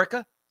is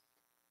America?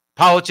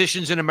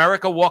 Politicians in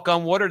America walk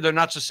on water. They're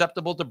not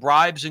susceptible to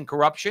bribes and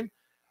corruption.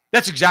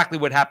 That's exactly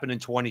what happened in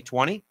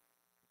 2020.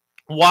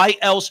 Why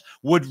else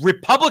would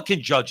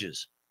Republican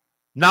judges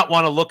not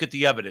want to look at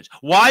the evidence?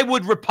 Why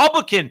would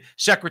Republican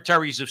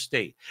secretaries of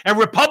state and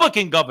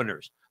Republican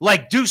governors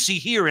like Ducey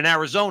here in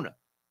Arizona,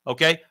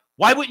 okay?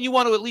 Why wouldn't you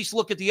want to at least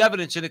look at the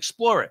evidence and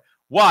explore it?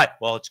 Why?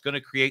 Well, it's going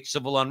to create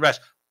civil unrest.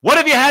 What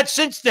have you had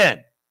since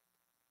then?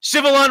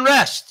 Civil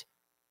unrest.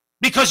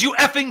 Because you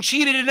effing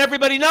cheated and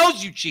everybody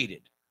knows you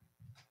cheated.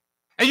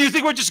 And you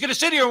think we're just going to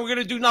sit here and we're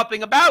going to do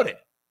nothing about it.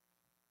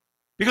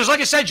 Because like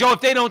I said, Joe, if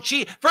they don't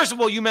cheat, first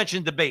of all, you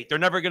mentioned debate. They're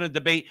never going to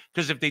debate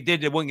because if they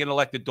did, they wouldn't get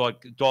elected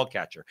dog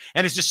catcher.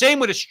 And it's the same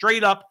with a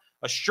straight up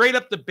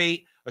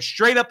debate, a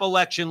straight up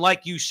election.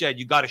 Like you said,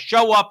 you got to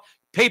show up.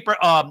 Paper.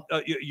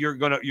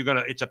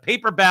 It's a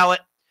paper ballot.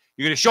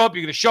 You're going to show up.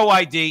 You're going to show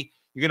ID.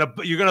 You're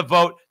gonna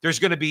vote. There's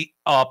going to be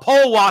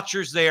poll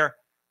watchers there,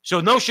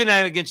 so no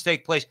shenanigans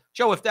take place.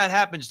 Joe, if that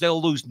happens,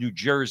 they'll lose New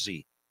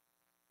Jersey.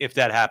 If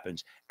that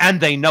happens, and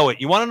they know it.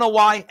 You want to know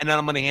why? And then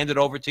I'm going to hand it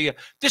over to you.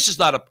 This is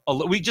not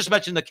we just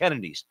mentioned the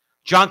Kennedys.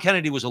 John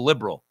Kennedy was a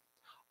liberal.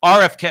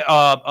 RFK,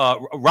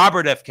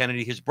 Robert F.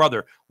 Kennedy, his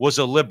brother, was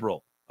a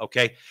liberal.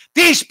 Okay,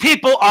 these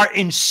people are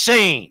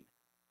insane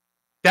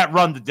that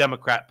run the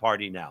Democrat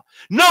Party now.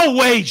 No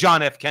way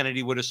John F.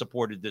 Kennedy would have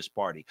supported this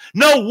party.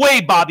 No way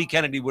Bobby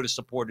Kennedy would have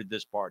supported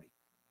this party.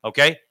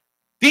 Okay?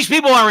 These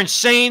people are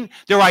insane.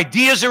 Their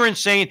ideas are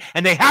insane,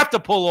 and they have to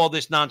pull all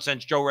this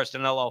nonsense, Joe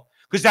Restanello,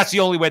 because that's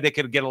the only way they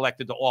could get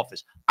elected to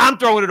office. I'm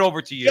throwing it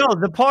over to you. Yo,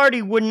 the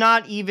party would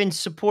not even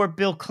support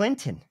Bill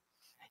Clinton.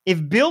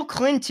 If Bill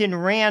Clinton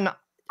ran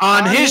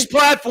on his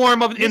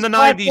platform in the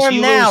 90s,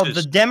 he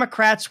loses. The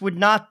Democrats would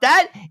not.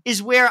 That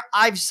is where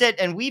I've said,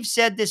 and we've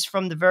said this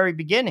from the very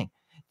beginning,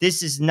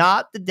 this is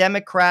not the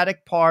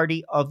Democratic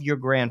Party of your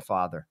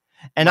grandfather.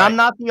 And right. I'm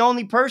not the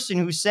only person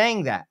who's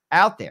saying that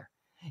out there.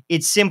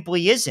 It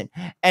simply isn't.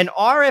 And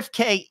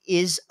RFK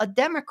is a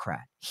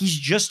Democrat. He's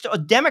just a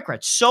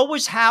Democrat. So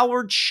was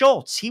Howard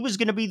Schultz. He was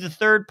going to be the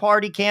third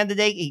party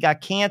candidate. He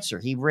got cancer.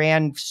 He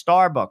ran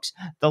Starbucks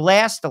the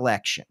last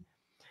election.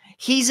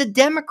 He's a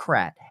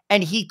Democrat.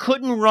 And he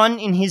couldn't run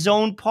in his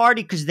own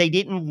party because they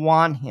didn't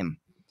want him.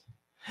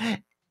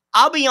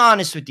 I'll be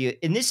honest with you,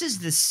 and this is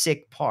the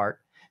sick part.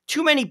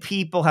 Too many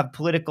people have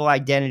political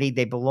identity.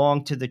 They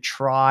belong to the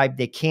tribe.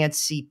 They can't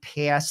see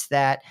past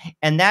that.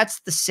 And that's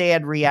the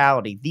sad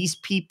reality. These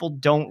people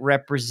don't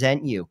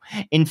represent you.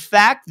 In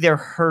fact, they're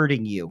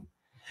hurting you.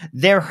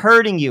 They're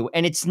hurting you.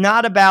 And it's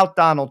not about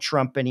Donald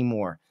Trump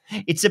anymore.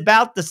 It's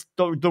about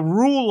the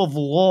rule of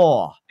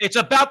law. It's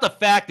about the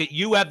fact that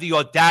you have the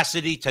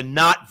audacity to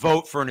not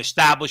vote for an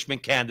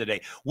establishment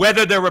candidate,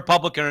 whether they're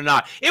Republican or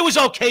not. It was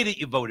okay that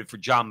you voted for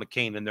John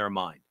McCain in their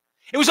mind.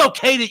 It was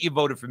okay that you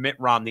voted for Mitt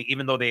Romney,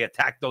 even though they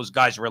attacked those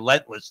guys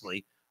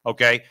relentlessly.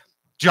 Okay.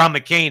 John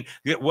McCain,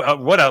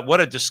 what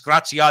a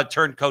disgraziad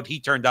turncoat he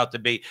turned out to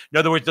be. In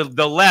other words,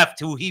 the left,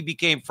 who he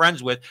became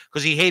friends with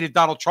because he hated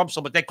Donald Trump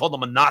so much, they called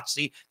him a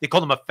Nazi. They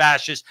called him a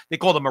fascist. They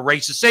called him a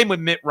racist. Same with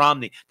Mitt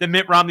Romney. Then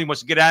Mitt Romney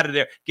wants to get out of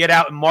there, get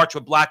out and march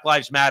with Black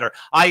Lives Matter.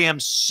 I am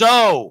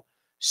so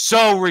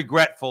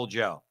regretful,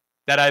 Joe,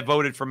 that I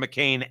voted for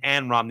McCain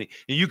and Romney.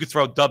 And you could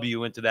throw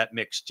W into that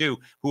mix too,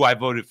 who I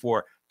voted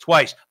for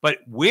twice. But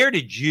where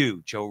did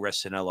you, Joe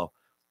Restanello,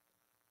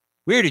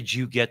 where did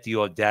you get the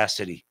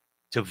audacity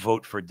to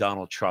vote for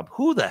Donald Trump?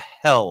 Who the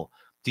hell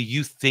do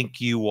you think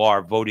you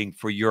are voting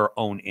for your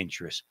own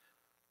interests?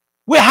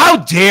 Well, how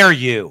dare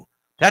you?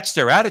 That's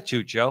their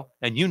attitude, Joe,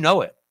 and you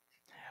know it.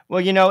 Well,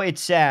 you know,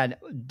 it's sad.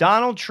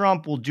 Donald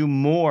Trump will do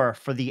more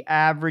for the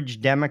average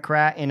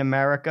Democrat in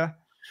America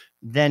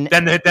than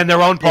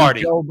their own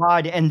party. Joe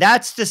Biden. And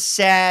that's the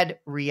sad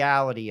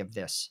reality of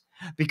this.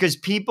 Because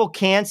people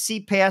can't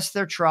see past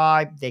their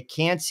tribe. They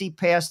can't see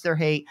past their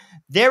hate.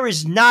 There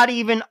is not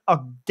even a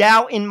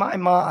doubt in my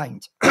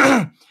mind,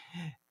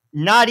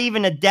 not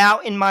even a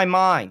doubt in my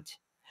mind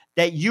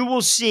that you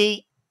will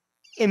see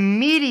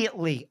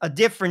immediately a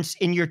difference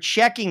in your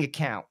checking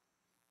account.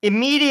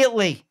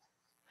 Immediately.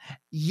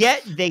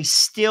 Yet they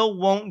still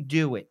won't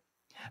do it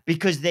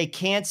because they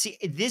can't see.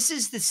 This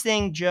is the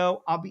thing,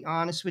 Joe. I'll be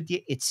honest with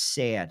you. It's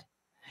sad.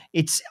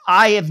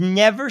 I have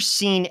never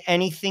seen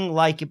anything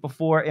like it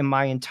before in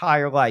my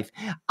entire life.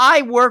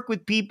 I work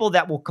with people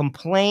that will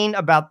complain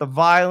about the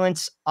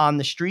violence on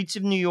the streets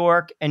of New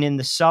York and in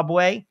the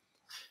subway.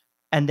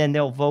 and then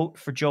they'll vote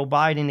for Joe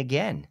Biden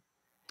again.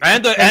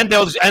 And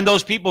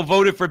those people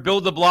voted for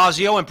Bill de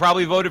Blasio and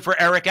probably voted for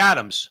Eric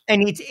Adams.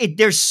 And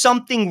there's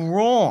something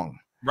wrong.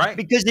 Right.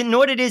 Because you know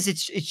what it is?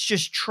 It's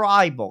just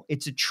tribal.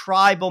 It's a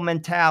tribal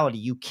mentality.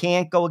 You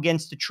can't go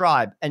against the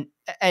tribe.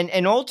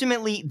 And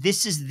ultimately,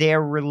 this is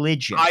their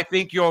religion. I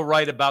think you're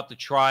right about the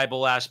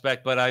tribal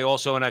aspect, but I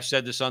also, and I've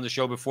said this on the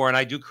show before, and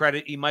I do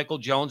credit E. Michael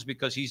Jones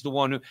because he's the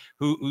one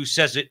who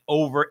says it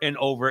over and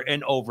over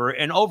and over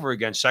and over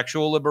again.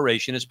 Sexual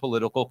liberation is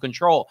political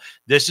control.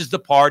 This is the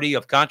party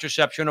of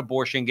contraception,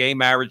 abortion, gay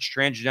marriage,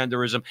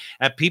 transgenderism,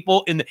 and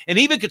people and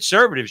even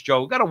conservatives,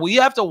 Joe. We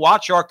have to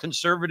watch our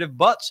conservative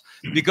butts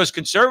because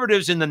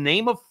conservatives, in the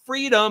name of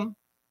freedom,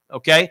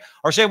 okay,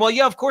 are saying, well,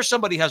 yeah, of course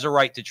somebody has a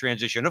right to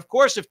transition. Of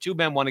course, if two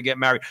men want to get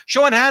married.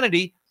 Sean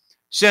Hannity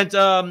sent,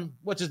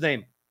 what's his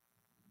name?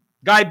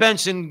 Guy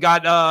Benson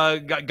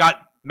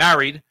got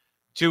married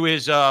to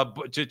his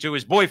to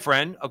his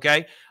boyfriend,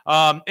 okay?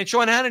 And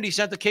Sean Hannity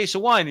sent a case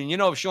of wine. And you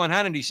know, if Sean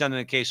Hannity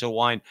sending a case of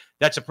wine,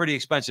 that's a pretty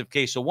expensive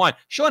case of wine.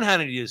 Sean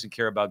Hannity doesn't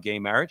care about gay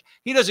marriage.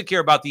 He doesn't care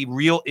about the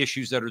real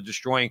issues that are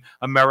destroying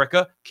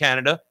America,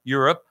 Canada,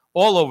 Europe,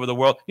 all over the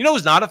world. You know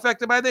who's not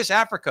affected by this?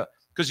 Africa.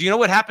 Because you know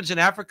what happens in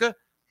Africa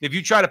if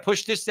you try to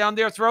push this down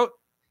their throat?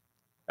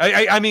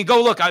 I mean,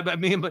 go look.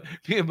 Me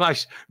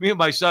and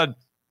my son,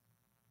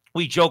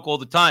 we joke all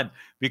the time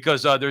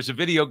because there's a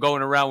video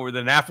going around with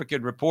an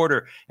African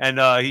reporter, and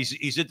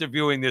he's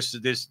interviewing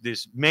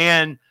this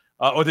man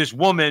or this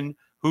woman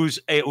who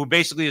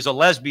basically is a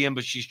lesbian,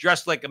 but she's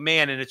dressed like a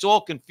man, and it's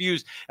all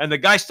confused. And the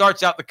guy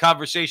starts out the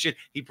conversation.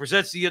 He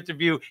presents the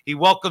interview. He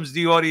welcomes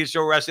the audience,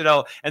 Joe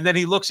Resinello, and then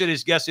he looks at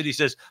his guest and he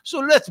says, "So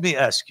let me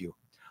ask you,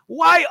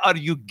 why are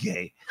you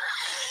gay?"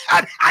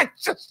 I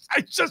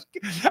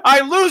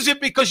lose it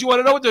because you want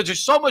to know what there's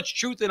so much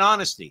truth and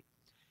honesty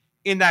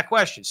in that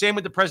question. Same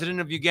with the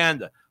president of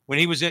Uganda when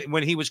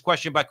he was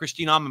questioned by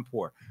Christine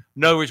Amanpour.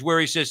 In other words, where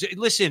he says,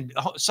 "Listen,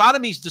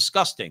 sodomy's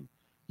disgusting.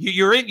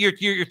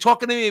 You're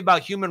talking to me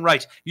about human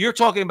rights. You're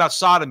talking about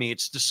sodomy.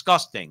 It's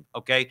disgusting."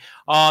 Okay,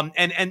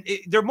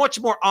 they're much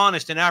more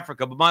honest in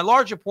Africa. But my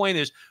larger point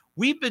is,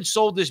 we've been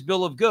sold this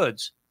bill of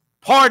goods.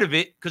 Part of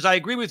it, because I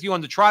agree with you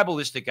on the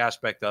tribalistic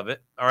aspect of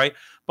it, all right?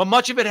 But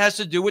much of it has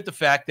to do with the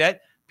fact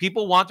that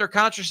people want their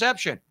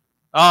contraception.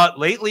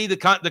 Lately, the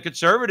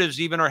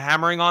conservatives even are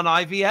hammering on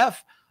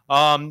IVF,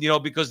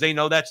 because they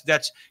know that's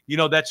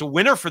a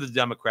winner for the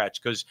Democrats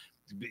because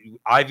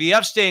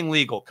IVF staying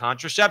legal,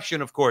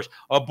 contraception, of course,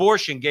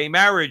 abortion, gay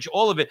marriage,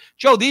 all of it.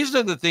 Joe, these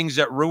are the things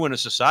that ruin a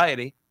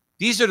society.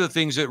 These are the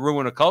things that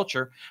ruin a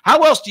culture.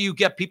 How else do you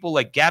get people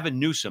like Gavin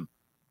Newsom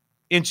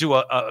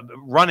into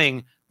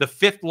running the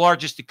 5th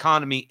largest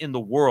economy in the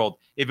world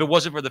if it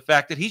wasn't for the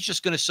fact that he's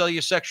just going to sell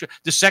you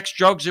the sex,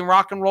 drugs, and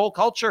rock and roll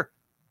culture?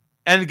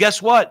 And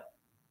guess what?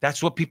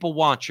 That's what people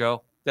want,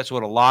 Joe. That's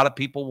what a lot of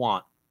people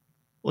want.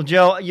 Well,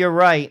 Joe, you're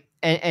right.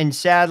 And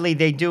sadly,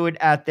 they do it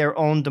at their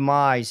own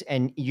demise.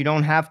 And you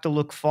don't have to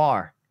look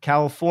far.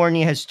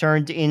 California has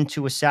turned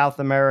into a South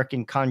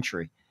American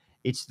country.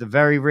 It's the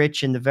very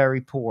rich and the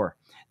very poor.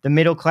 The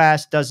middle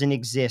class doesn't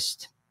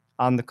exist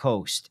on the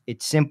coast.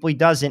 It simply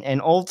doesn't.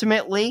 And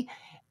ultimately,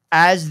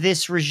 as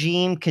this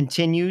regime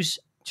continues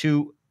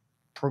to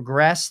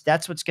progress,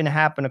 that's what's going to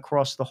happen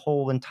across the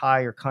whole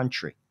entire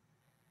country.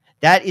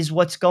 That is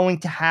what's going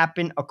to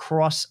happen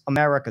across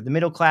America. The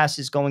middle class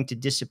is going to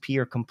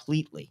disappear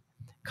completely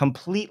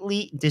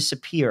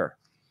disappear.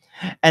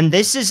 And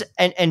this is,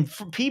 and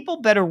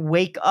people better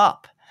wake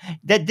up.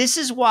 That this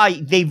is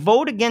why they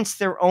vote against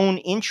their own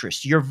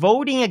interests. You're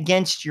voting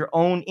against your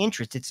own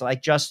interests. It's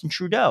like Justin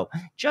Trudeau.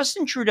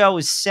 Justin Trudeau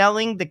is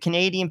selling the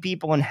Canadian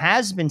people and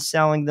has been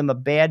selling them a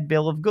bad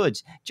bill of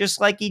goods, just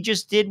like he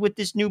just did with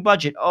this new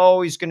budget.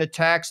 Oh, he's going to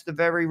tax the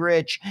very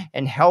rich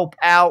and help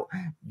out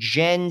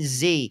Gen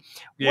Z.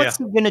 Yeah. What's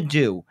he going to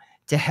do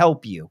to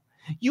help you?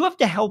 You have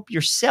to help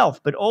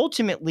yourself, but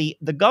ultimately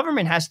the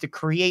government has to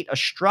create a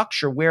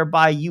structure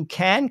whereby you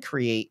can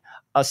create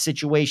a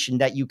situation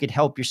that you could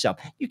help yourself.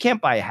 You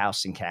can't buy a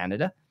house in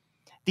Canada.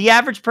 The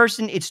average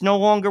person, it's no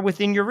longer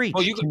within your reach.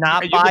 Well, you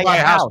cannot buy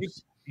a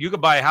house. You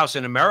could buy a house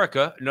in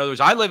America. In other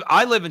words, I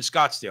live in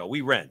Scottsdale.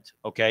 We rent.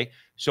 Okay.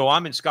 So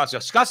I'm in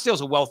Scottsdale.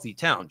 Scottsdale's a wealthy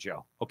town,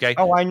 Joe. Okay.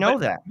 Oh, I know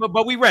that.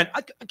 But we rent.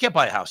 I can't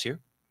buy a house here.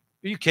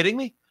 Are you kidding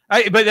me?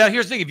 But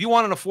here's the thing. If you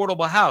want an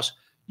affordable house,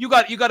 you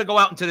got to go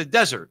out into the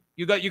desert.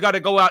 You got to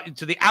go out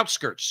into the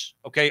outskirts,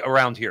 okay,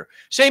 around here.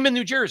 Same in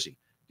New Jersey.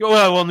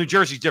 Well, New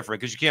Jersey's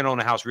different because you can't own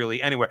a house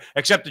really anywhere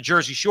except the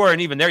Jersey Shore, and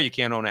even there you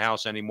can't own a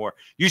house anymore.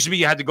 Used to be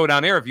you had to go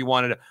down there if you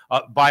wanted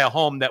to buy a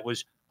home that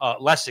was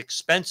less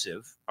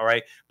expensive, all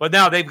right? But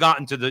now they've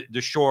gotten to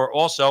the shore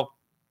also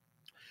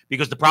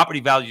because the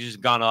property values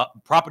have gone up.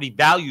 Property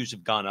values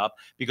have gone up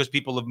because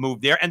people have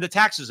moved there, and the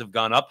taxes have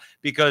gone up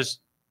because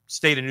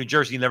state of New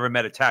Jersey never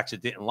met a tax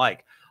it didn't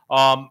like.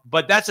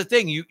 But that's the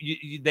thing.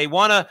 They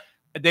want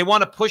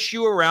to push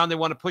you around. They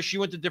want to push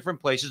you into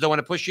different places. They want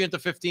to push you into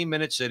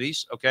 15-minute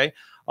cities. Okay.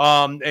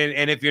 And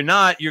if you're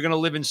not, you're going to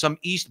live in some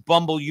East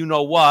Bumble, you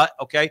know what.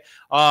 Okay.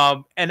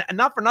 And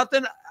not for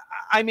nothing.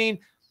 I mean,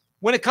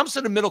 when it comes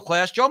to the middle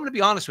class, Joe, I'm going to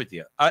be honest with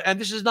you, and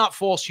this is not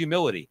false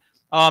humility.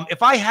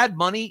 If I had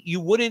money, you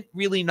wouldn't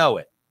really know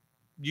it.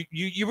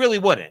 You really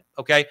wouldn't.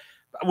 Okay.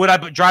 Would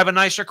I drive a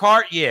nicer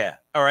car? Yeah.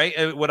 All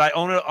right. Would I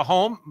own a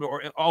home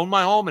or own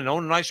my home and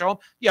own a nicer home?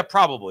 Yeah,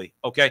 probably.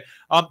 Okay.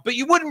 But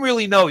you wouldn't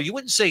really know. You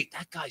wouldn't say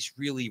that guy's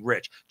really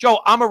rich. Joe,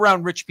 I'm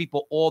around rich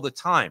people all the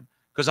time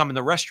because I'm in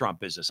the restaurant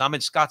business. I'm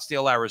in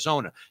Scottsdale,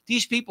 Arizona.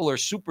 These people are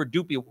super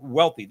duper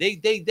wealthy.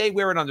 They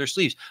wear it on their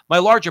sleeves. My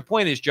larger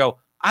point is, Joe,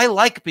 I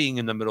like being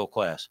in the middle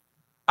class.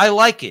 I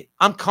like it.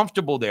 I'm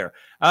comfortable there.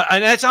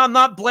 And I'm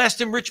not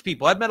blasting rich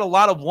people. I've met a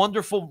lot of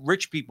wonderful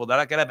rich people that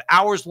I could have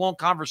hours-long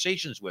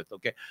conversations with,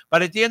 okay?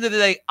 But at the end of the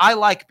day, I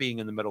like being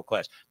in the middle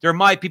class. They're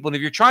my people. And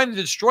if you're trying to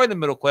destroy the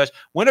middle class,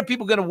 when are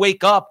people going to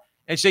wake up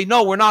and say,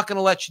 no, we're not going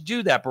to let you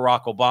do that,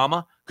 Barack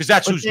Obama? Because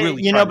that's who's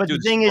really trying to do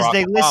this. But the thing is,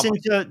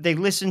 they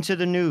listen to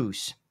the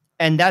news.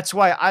 And that's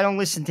why I don't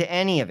listen to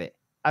any of it.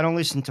 I don't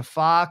listen to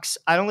Fox.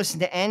 I don't listen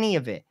to any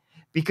of it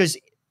because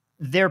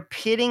they're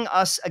pitting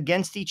us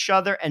against each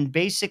other, and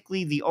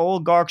basically the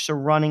oligarchs are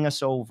running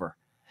us over.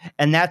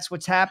 And that's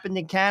what's happened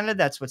in Canada.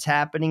 That's what's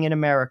happening in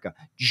America.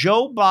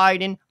 Joe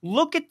Biden,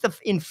 look at the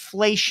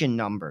inflation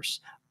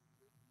numbers.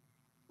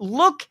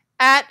 Look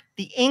at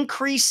the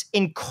increase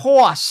in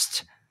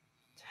cost.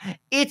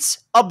 It's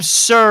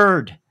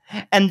absurd.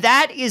 And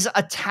that is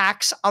a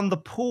tax on the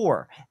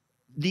poor.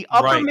 The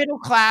upper middle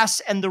class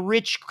and the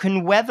rich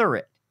can weather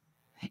it.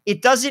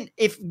 It doesn't,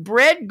 if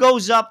bread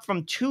goes up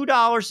from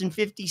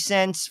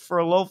 $2.50 for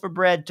a loaf of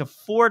bread to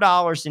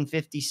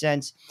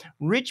 $4.50,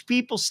 rich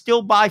people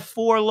still buy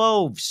 4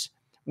 loaves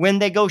when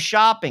they go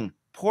shopping.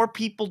 Poor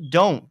people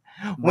don't.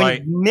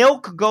 When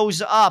milk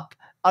goes up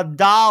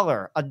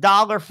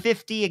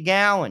 $1.50 a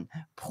gallon,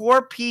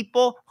 poor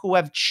people who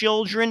have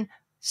children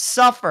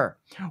suffer.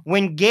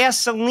 When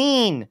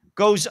gasoline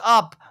goes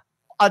up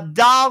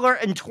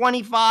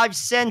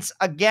 $1.25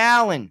 a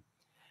gallon,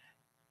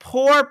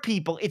 poor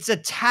people, it's a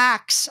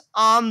tax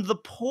on the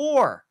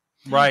poor.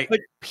 Right.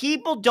 But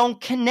people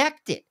don't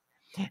connect it.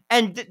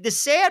 And the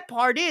sad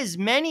part is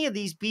many of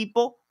these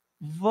people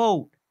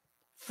vote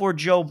for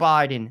Joe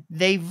Biden.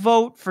 They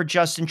vote for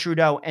Justin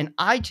Trudeau. And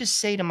I just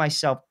say to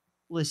myself,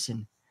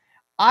 listen,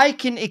 I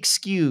can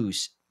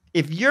excuse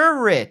if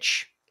you're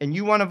rich and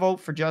you want to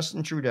vote for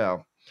Justin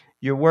Trudeau,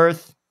 you're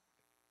worth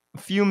a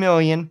few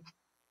million,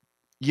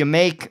 you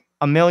make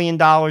 $1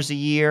 million a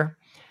year,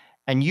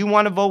 and you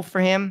want to vote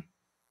for him,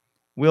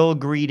 we'll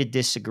agree to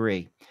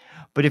disagree.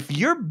 But if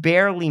you're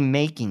barely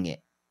making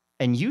it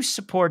and you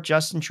support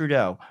Justin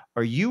Trudeau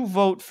or you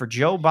vote for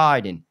Joe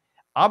Biden,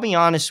 I'll be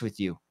honest with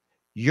you,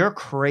 you're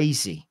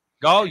crazy.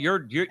 Oh,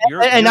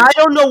 and I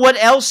don't know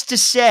what else to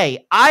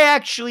say. I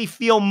actually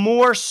feel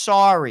more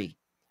sorry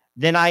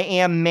than I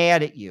am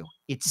mad at you.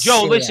 It's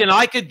Joe, sad. listen,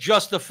 I could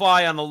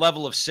justify on the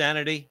level of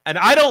sanity, and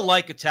I don't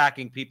like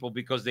attacking people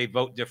because they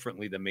vote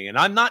differently than me, and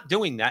I'm not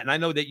doing that, and I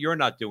know that you're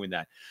not doing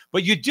that.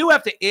 But you do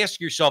have to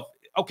ask yourself,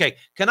 okay,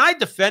 can I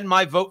defend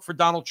my vote for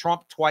Donald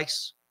Trump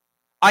twice?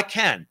 I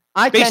can.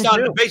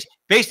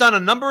 Based on a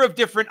number of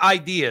different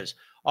ideas.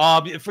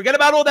 Forget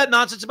about all that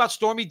nonsense about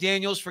Stormy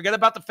Daniels. Forget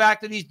about the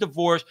fact that he's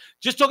divorced.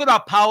 Just talking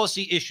about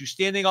policy issues,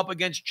 standing up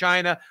against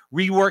China,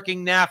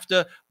 reworking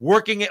NAFTA,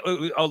 looking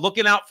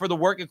out for the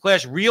working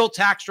class, real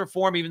tax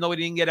reform, even though he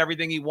didn't get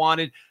everything he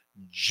wanted.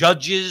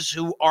 Judges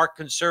who are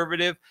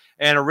conservative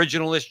and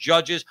originalist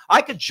judges.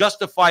 I could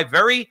justify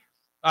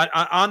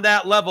on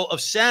that level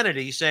of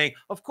sanity saying,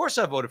 of course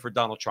I voted for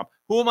Donald Trump.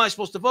 Who am I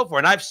supposed to vote for?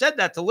 And I've said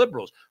that to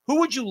liberals. Who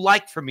would you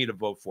like for me to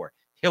vote for?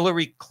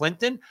 Hillary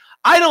Clinton?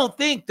 I don't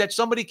think that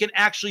somebody can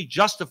actually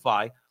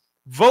justify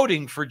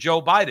voting for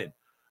Joe Biden.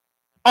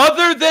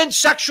 Other than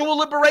sexual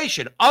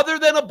liberation, other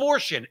than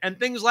abortion and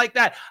things like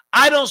that.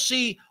 I don't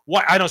see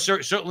why.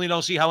 Certainly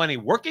don't see how any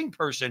working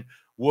person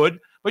would.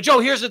 But Joe,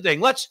 here's the thing.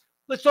 Let's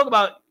talk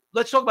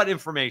about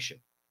information.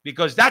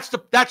 Because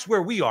that's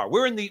where we are.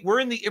 We're in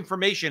the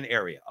information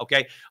area,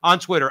 okay? On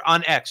Twitter,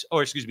 on X,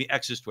 or excuse me,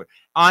 X is Twitter.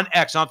 On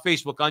X, on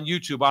Facebook, on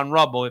YouTube, on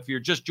Rumble. If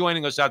you're just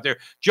joining us out there.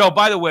 Joe,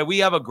 by the way, we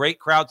have a great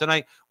crowd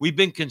tonight. We've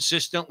been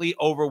consistently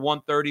over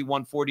 130,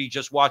 140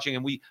 just watching,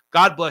 and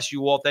God bless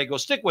you all. Thank you.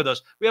 Stick with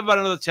us. We have about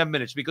another 10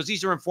 minutes because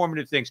these are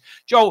informative things.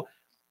 Joe,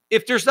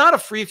 if there's not a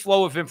free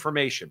flow of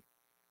information,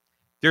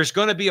 there's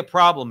going to be a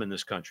problem in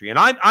this country. And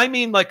I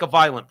mean like a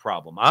violent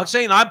problem. I'm not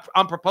saying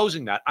I'm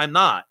proposing that. I'm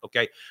not,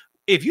 okay?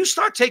 If you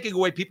start taking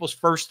away people's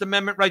First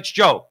Amendment rights,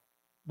 Joe,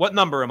 what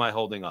number am I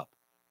holding up?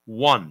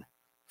 1.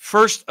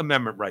 First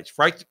Amendment rights,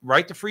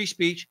 right to free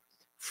speech,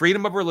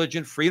 freedom of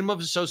religion, freedom of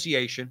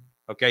association,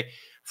 okay,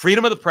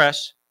 freedom of the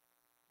press.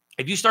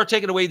 If you start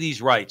taking away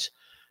these rights,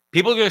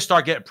 people are going to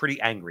start getting pretty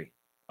angry,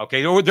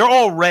 okay? They're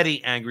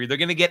already angry. They're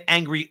going to get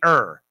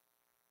angrier,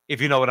 if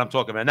you know what I'm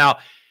talking about. Now,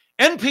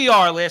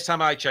 NPR, last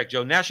time I checked,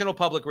 Joe, National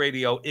Public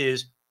Radio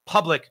is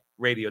public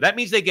radio. That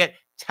means they get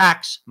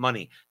tax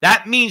money.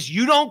 That means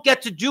you don't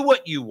get to do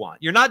what you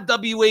want. You're not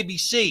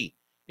WABC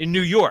in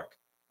New York,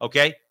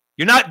 okay?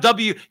 You're not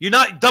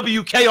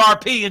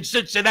WKRP in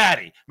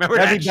Cincinnati. Remember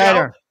that show?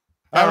 Better.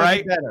 All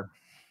right. Better.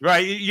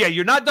 Right. Yeah.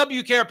 You're not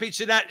WKRP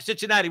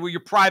Cincinnati, where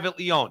you're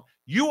privately owned.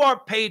 You are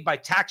paid by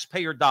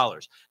taxpayer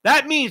dollars.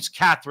 That means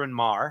Catherine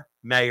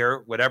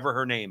Mayer, whatever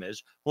her name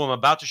is, who I'm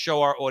about to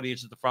show our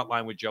audience at the front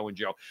line with Joe and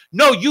Joe.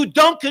 No, you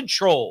don't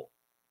control.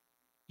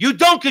 You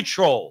don't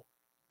control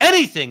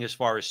anything as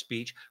far as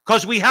speech,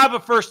 because we have a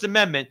First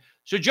Amendment.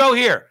 So, Joe,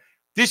 here,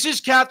 this is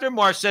Catherine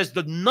Marr says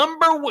the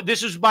number one.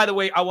 This is, by the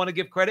way, I want to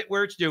give credit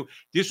where it's due.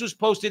 This was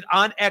posted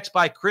on X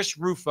by Chris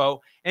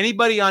Rufo.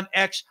 Anybody on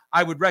X,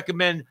 I would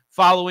recommend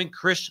following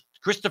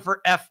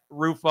Christopher F.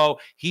 Rufo.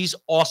 He's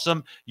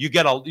awesome. You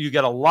get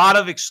a lot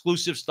of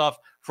exclusive stuff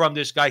from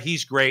this guy.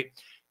 He's great.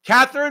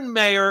 Catherine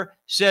Mayer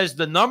says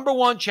the number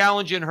one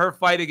challenge in her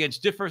fight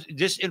against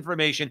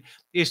disinformation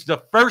is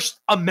the First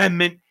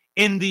Amendment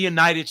in the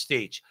United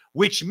States,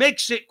 which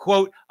makes it,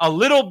 quote, a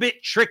little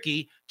bit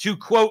tricky to,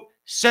 quote,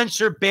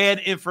 censor bad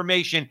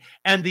information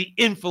and the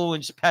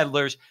influence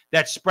peddlers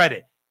that spread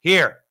it.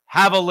 Here,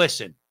 have a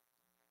listen.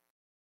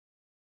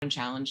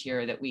 Challenge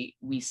here that we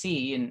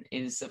see and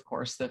is, of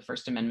course, the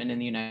First Amendment in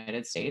the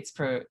United States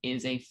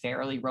is a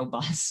fairly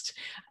robust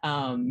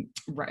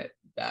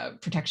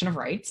protection of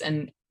rights,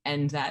 and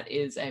that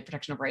is a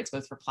protection of rights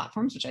both for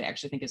platforms, which I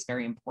actually think is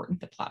very important,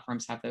 that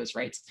platforms have those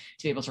rights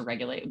to be able to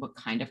regulate what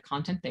kind of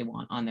content they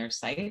want on their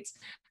sites.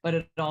 But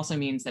it also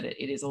means that it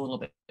is a little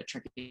bit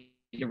tricky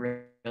to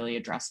really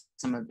address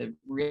some of the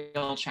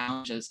real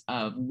challenges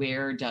of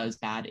where does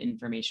bad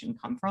information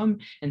come from,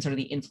 and sort of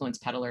the influence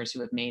peddlers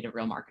who have made a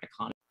real market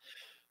economy.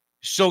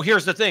 So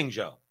here's the thing,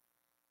 Joe.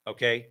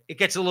 Okay, it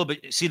gets a little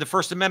bit. See, the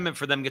First Amendment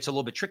for them gets a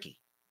little bit tricky.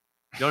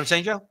 You know what I'm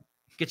saying, Joe?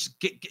 It's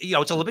a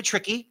little bit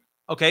tricky.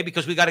 Okay,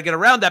 because we got to get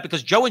around that,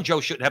 because Joe and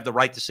Joe shouldn't have the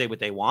right to say what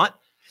they want.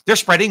 They're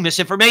spreading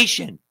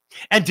misinformation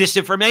and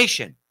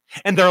disinformation,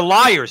 and they're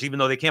liars, even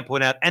though they can't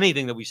point out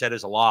anything that we said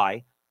is a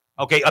lie.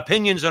 Okay,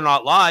 opinions are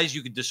not lies.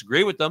 You can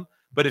disagree with them,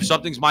 but if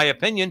something's my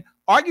opinion,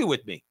 argue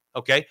with me.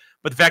 Okay,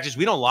 but the fact is,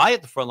 we don't lie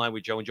at the front line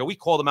with Joe and Joe. We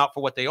call them out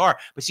for what they are.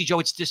 But see, Joe,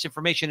 it's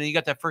disinformation, and you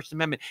got that First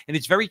Amendment, and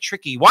it's very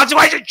tricky. Why is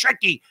it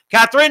tricky,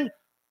 Catherine?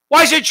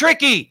 Why is it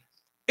tricky?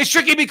 It's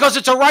tricky because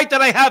it's a right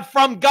that I have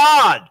from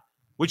God,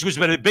 which has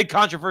been a big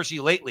controversy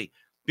lately,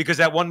 because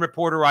that one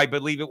reporter, I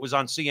believe it was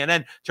on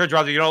CNN, turns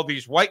around,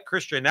 these white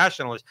Christian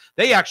nationalists,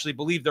 they actually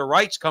believe their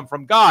rights come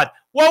from God.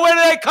 Well, where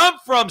do they come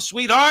from,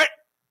 sweetheart?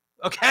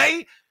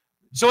 Okay?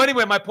 So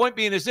anyway, my point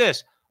being is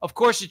this. Of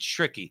course it's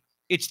tricky.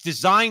 It's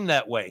designed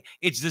that way.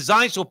 It's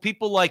designed so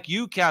people like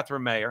you,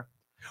 Catherine Mayer,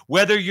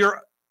 whether you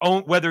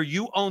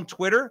own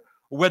Twitter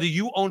or whether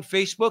you own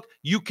Facebook,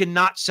 you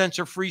cannot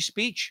censor free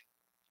speech.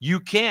 You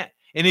can't.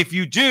 And if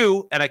you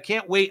do, and I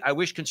can't wait, I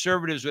wish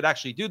conservatives would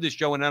actually do this,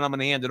 Joe, and then I'm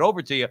going to hand it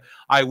over to you.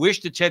 I wish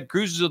the Ted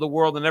Cruzes of the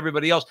world and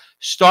everybody else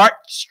start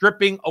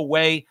stripping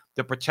away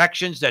the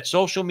protections that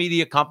social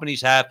media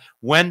companies have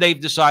when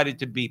they've decided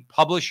to be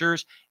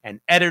publishers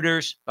and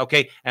editors,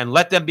 okay, and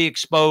let them be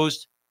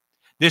exposed.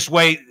 This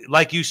way,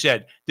 like you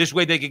said, this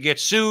way they could get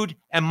sued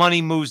and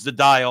money moves the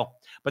dial.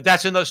 But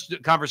that's another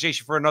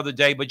conversation for another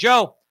day. But,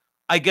 Joe,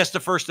 I guess the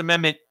First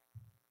Amendment,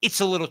 it's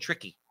a little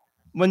tricky.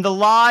 When the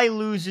lie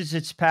loses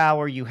its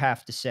power, you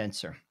have to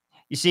censor.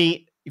 You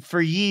see,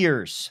 for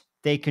years,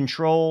 they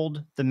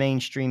controlled the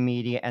mainstream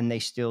media, and they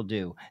still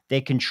do. They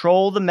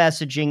control the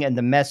messaging, and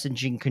the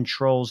messaging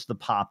controls the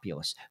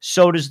populace.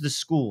 So does the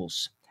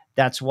schools.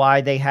 That's why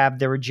they have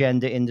their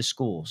agenda in the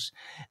schools.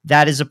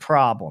 That is a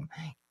problem.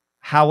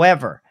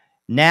 However,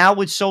 now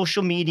with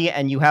social media,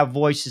 and you have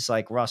voices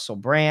like Russell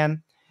Brand,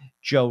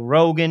 Joe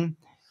Rogan,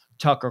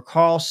 Tucker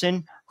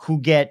Carlson,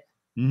 who get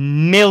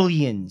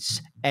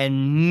millions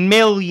and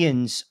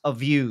millions of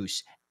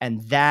views,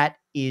 and that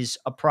is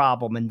a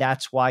problem, and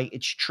that's why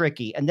it's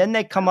tricky. And then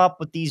they come up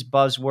with these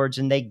buzzwords,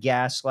 and they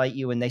gaslight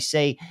you, and they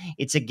say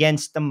it's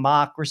against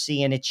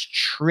democracy, and it's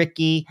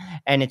tricky,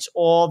 and it's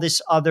all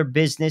this other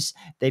business.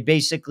 They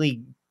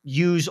basically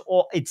use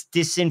all, it's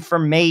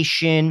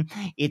disinformation,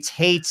 it's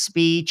hate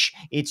speech,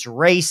 it's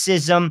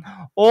racism.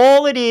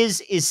 All it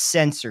is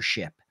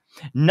censorship.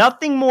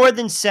 Nothing more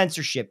than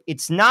censorship.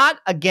 It's not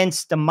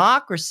against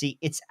democracy.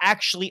 It's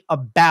actually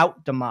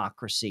about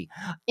democracy.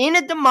 In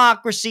a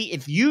democracy,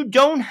 if you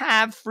don't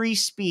have free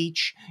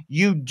speech,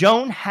 you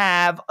don't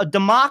have a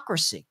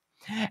democracy.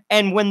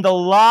 And when the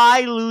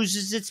lie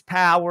loses its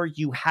power,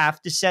 you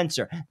have to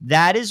censor.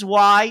 That is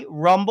why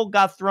Rumble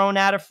got thrown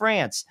out of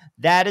France.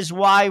 That is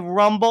why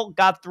Rumble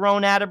got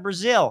thrown out of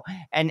Brazil.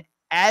 And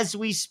as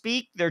we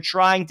speak, they're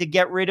trying to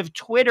get rid of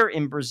Twitter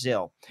in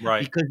Brazil,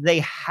 right? Because they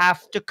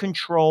have to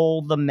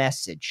control the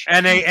message,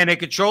 and they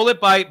control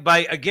it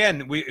by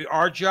again.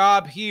 Our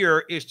job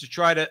here is to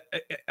try to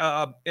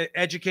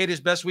educate as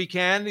best we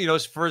can.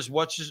 For as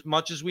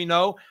much as we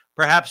know.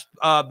 Perhaps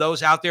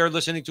those out there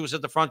listening to us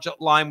at the front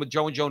line with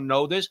Joe and Joe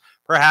know this.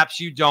 Perhaps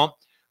you don't.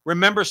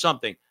 Remember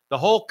something: the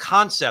whole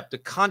concept, the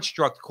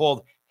construct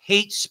called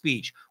hate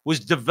speech, was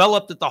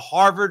developed at the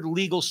Harvard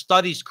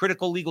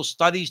Critical Legal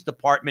Studies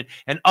Department,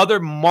 and other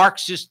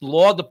Marxist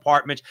law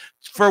departments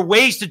for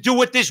ways to do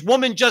what this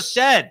woman just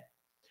said,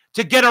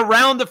 to get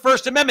around the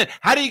First Amendment.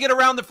 How do you get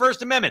around the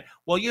First Amendment?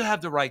 Well, you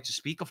have the right to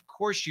speak. Of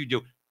course you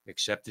do.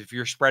 except if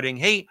you're spreading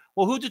hate.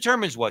 Well, who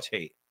determines what's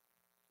hate?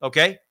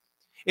 Okay.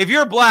 If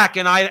you're black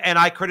and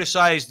I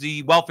criticize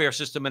the welfare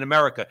system in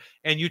America,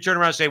 and you turn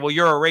around and say, well,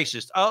 you're a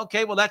racist. Oh,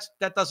 okay. Well,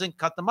 that doesn't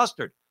cut the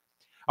mustard.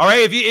 All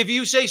right. If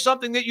you say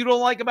something that you don't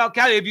like about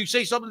Catholic, if you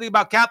say something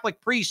about Catholic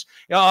priests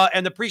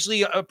and the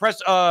priestly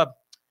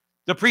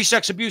the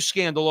pre-sex abuse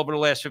scandal over the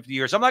last 50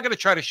 years, I'm not going to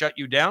try to shut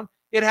you down.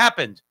 It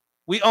happened.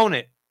 We own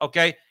it.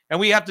 Okay. And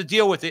we have to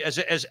deal with it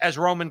as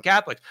Roman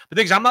Catholics. The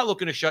thing is, I'm not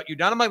looking to shut you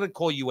down. I'm not going to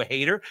call you a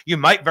hater. You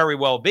might very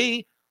well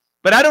be,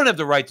 but I don't have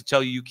the right to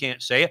tell you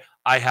can't say it.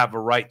 I have a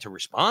right to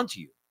respond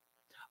to you.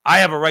 I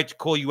have a right to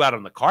call you out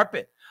on the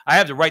carpet. I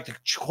have the right to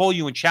call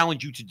you and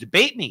challenge you to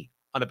debate me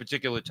on a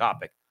particular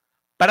topic.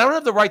 But I don't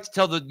have the right to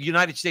tell the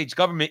United States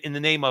government in the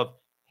name of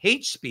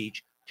hate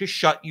speech to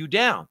shut you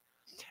down.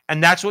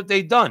 And that's what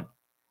they've done.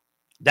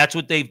 That's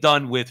what they've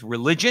done with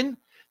religion.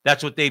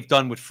 That's what they've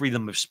done with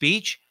freedom of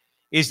speech,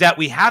 is that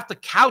we have to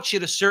couch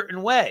it a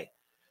certain way.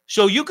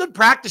 So you can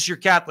practice your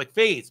Catholic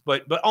faith,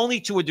 but only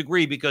to a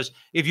degree, because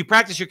if you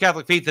practice your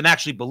Catholic faith and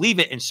actually believe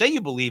it and say you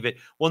believe it,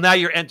 well, now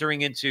you're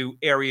entering into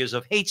areas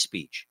of hate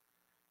speech.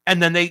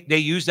 And then they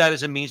use that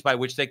as a means by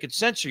which they could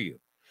censor you.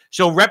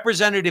 So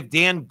Representative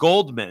Dan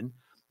Goldman,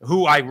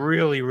 who I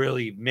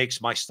really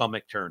makes my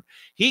stomach turn,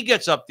 he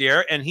gets up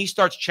there and he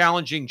starts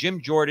challenging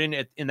Jim Jordan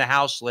in the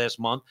House last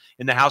month,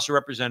 in the House of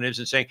Representatives,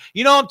 and saying,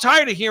 I'm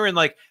tired of hearing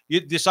like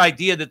this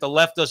idea that the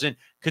left doesn't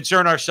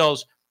concern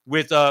ourselves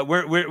with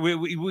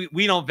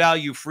we don't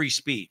value free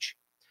speech,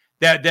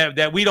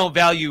 that we don't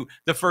value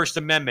the First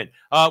Amendment.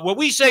 What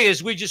we say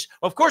is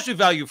of course we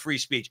value free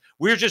speech.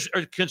 We're just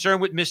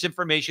concerned with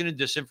misinformation and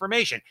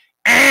disinformation.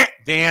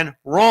 Dan,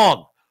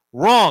 wrong.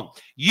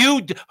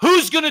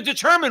 Who's going to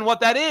determine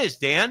what that is,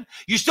 Dan?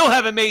 You still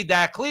haven't made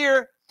that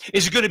clear.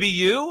 Is it going to be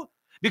you?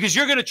 Because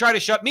you're going to try to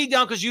shut me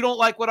down because you don't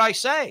like what I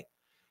say.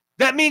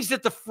 That means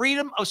that the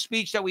freedom of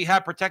speech that we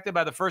have protected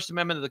by the First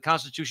Amendment of the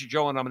Constitution,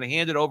 Joe, and I'm going to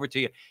hand it over to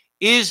you,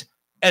 is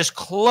as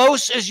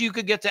close as you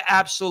could get to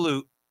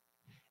absolute,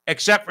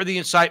 except for the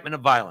incitement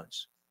of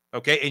violence.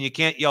 Okay. And you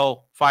can't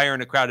yell fire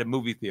in a crowded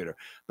movie theater.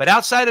 But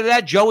outside of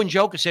that, Joe and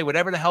Joe could say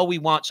whatever the hell we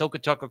want. So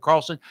could Tucker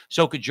Carlson.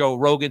 So could Joe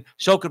Rogan.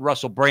 So could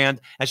Russell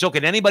Brand. And so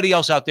could anybody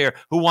else out there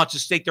who wants to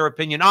state their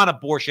opinion on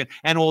abortion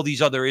and all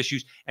these other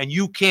issues. And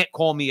you can't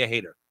call me a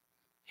hater.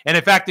 And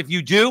in fact, if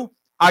you do,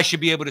 I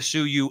should be able to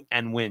sue you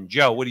and win.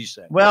 Joe, what do you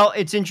say? Well,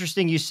 it's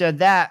interesting you said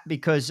that,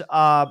 because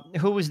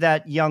who was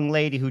that young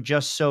lady who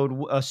just sued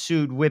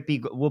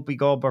Whoopi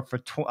Goldberg for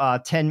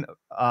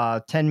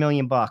 $10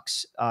 million?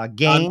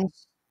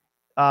 Gaines.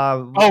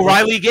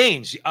 Riley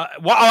Gaines.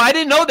 I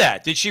didn't know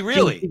that. Did she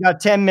really? She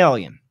got $10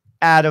 million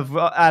out of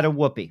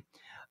Whoopi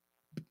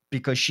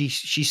because she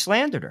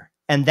slandered her.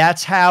 And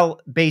that's how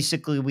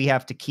basically we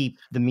have to keep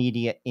the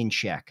media in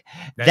check.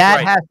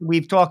 That's right.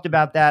 We've talked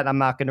about that. I'm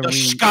not going to read.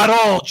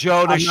 Scuttle,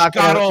 Joe. I'm not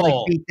going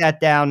to beat that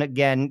down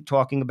again,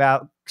 talking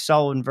about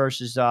Sullivan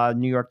versus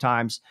New York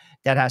Times.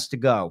 That has to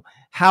go.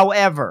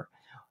 However,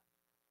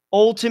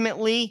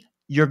 ultimately,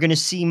 you're going to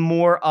see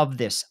more of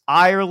this.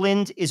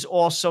 Ireland is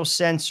also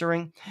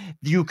censoring.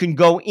 You can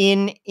go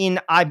in,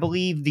 I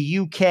believe, the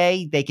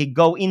UK. They could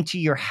go into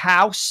your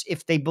house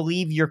if they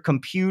believe your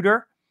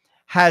computer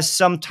has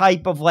some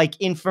type of like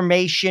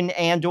information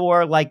and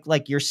or like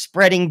you're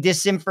spreading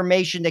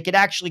disinformation. They could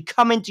actually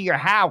come into your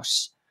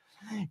house.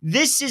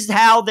 This is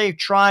how they're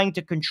trying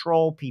to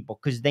control people,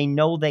 because they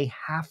know they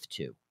have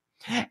to.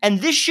 And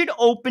this should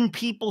open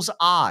people's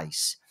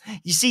eyes.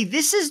 You see,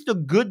 this is the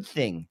good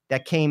thing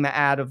that came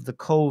out of the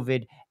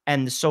COVID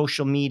and the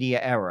social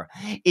media era.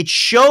 It's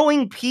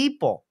showing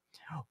people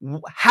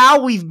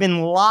how we've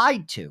been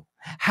lied to,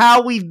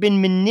 how we've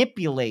been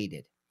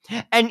manipulated.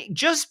 And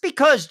just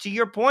because, to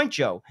your point,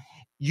 Joe,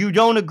 you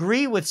don't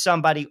agree with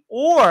somebody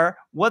or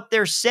what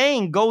they're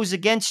saying goes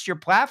against your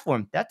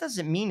platform, that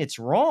doesn't mean it's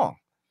wrong.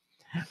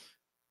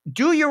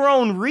 Do your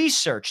own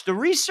research. The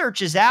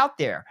research is out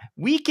there.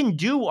 We can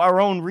do our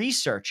own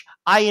research.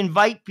 I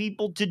invite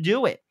people to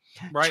do it.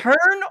 Right.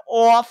 Turn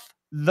off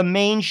the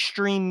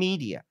mainstream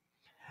media.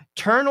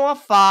 Turn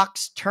off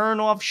Fox, turn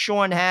off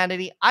Sean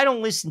Hannity. I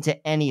don't listen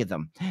to any of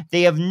them.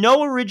 They have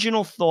no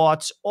original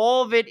thoughts.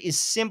 All of it is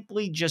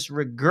simply just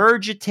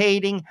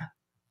regurgitating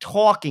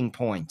talking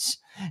points.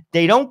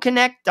 They don't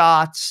connect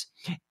dots.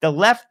 The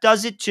left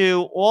does it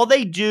too. All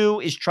they do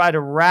is try to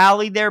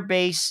rally their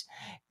base,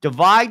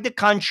 divide the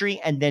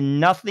country, and then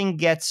nothing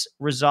gets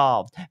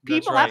resolved.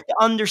 People have to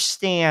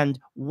understand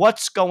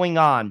what's going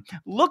on.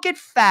 Look at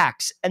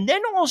facts, and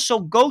then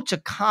also go to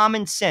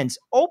common sense.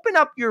 Open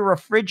up your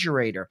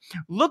refrigerator.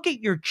 Look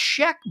at your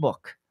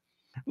checkbook.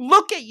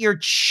 Look at your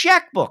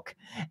checkbook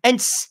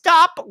and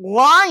stop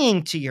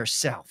lying to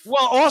yourself.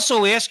 Well,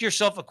 also ask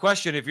yourself a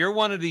question. If you're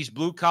one of these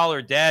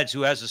blue-collar dads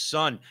who has a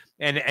son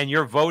and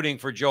you're voting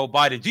for Joe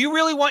Biden, do you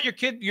really want your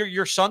kid,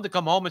 your son to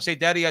come home and say,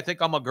 Daddy, I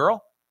think I'm a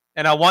girl,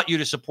 and I want you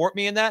to support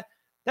me in that?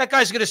 That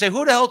guy's going to say,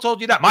 who the hell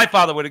told you that? My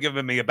father would have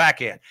given me a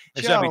backhand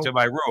and sent me to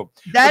my room.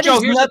 Joe,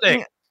 here's the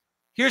thing.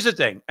 Here's the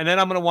thing, and then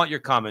I'm going to want your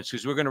comments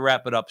because we're going to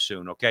wrap it up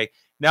soon, okay?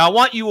 Now, I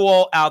want you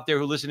all out there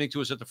who are listening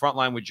to us at the front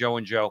line with Joe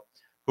and Joe,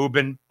 who've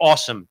been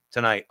awesome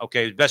tonight.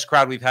 Okay, best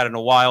crowd we've had in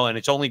a while, and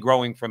it's only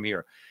growing from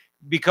here.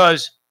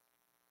 Because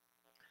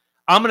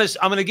I'm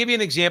gonna give you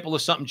an example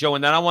of something, Joe,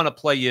 and then I want to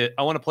play you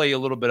a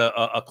little bit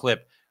of a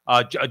clip.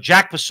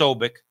 Jack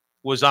Posobiec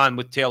was on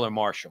with Taylor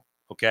Marshall,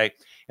 okay,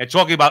 and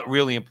talking about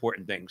really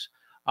important things.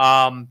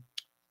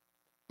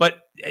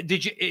 But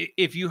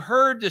if you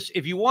heard this,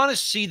 if you want to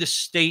see the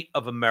state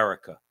of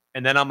America,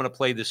 and then I'm going to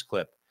play this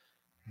clip.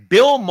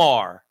 Bill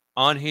Maher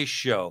on his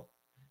show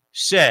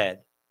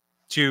said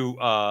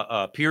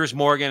to Piers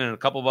Morgan and a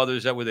couple of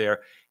others that were there,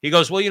 he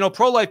goes, well, you know,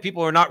 pro-life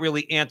people are not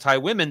really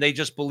anti-women. They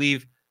just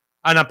believe,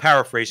 and I'm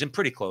paraphrasing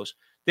pretty close,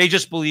 they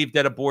just believe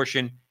that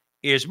abortion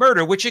is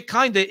murder, which it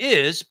kind of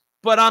is,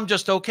 but I'm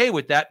just okay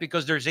with that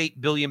because there's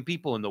 8 billion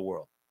people in the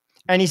world.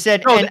 And he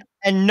said,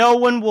 and no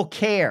one will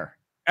care.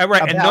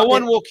 Right, and no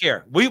one will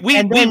care. We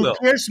will.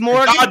 Piers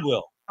Morgan God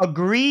will.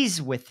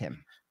 Agrees with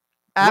him.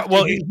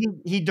 After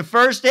he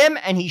defers to him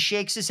and he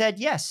shakes his head.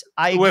 Yes,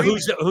 I agree.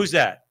 Who's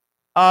that?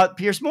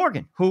 Piers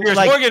Morgan,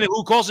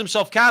 who calls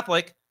himself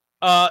Catholic,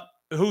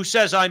 who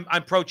says I'm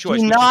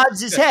pro-choice. He nods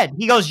his head.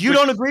 He goes, "You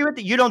don't agree with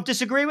it. You don't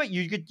disagree with it.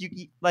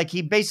 You like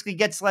he basically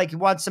gets like he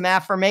wants some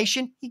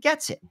affirmation. He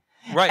gets it,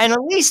 right? And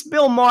at least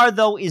Bill Maher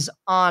though is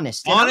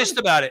honest,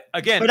 about it.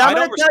 Again, but I'm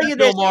going to tell you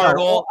this,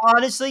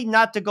 honestly,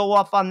 not to go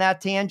off on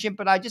that tangent,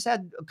 but I just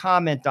had a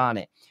comment on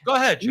it. Go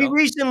ahead, Joe. We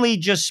recently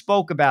just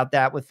spoke about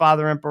that with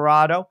Father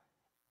Imperato.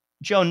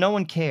 Joe, no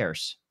one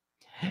cares,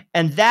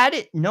 and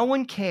no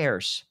one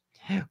cares.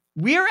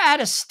 We're at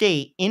a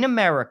state in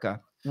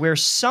America where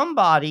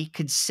somebody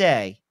could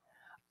say,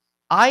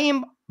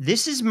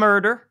 this is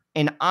murder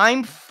and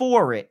I'm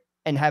for it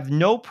and have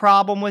no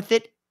problem with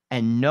it,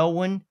 and no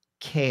one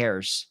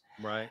cares.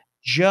 Right.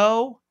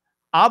 Joe,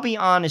 I'll be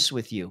honest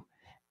with you.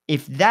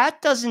 If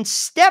that doesn't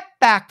step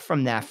back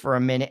from that for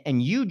a minute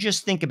and you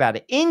just think about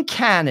it, in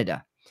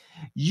Canada,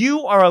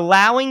 you are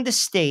allowing the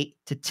state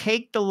to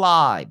take the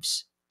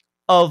lives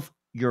of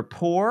your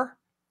poor,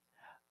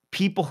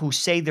 people who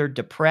say they're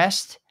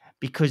depressed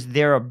because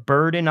they're a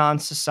burden on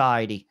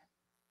society,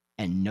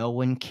 and no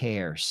one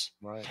cares.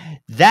 Right.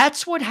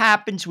 That's what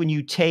happens when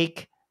you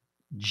take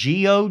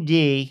God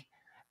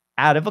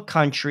out of a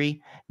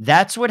country.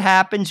 That's what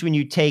happens when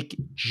you take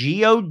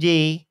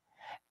God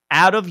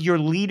out of your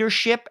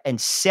leadership and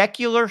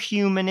secular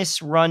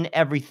humanists run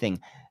everything.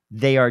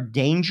 They are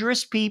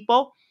dangerous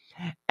people,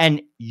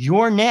 and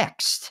you're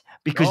next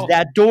because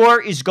that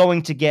door is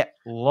going to get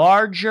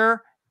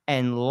larger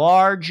and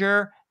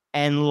larger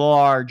and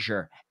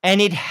larger. And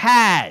it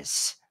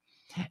has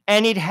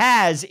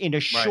in a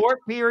short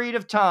period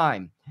of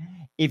time.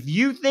 If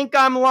you think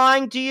I'm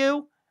lying to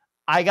you,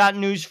 I got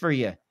news for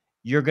you.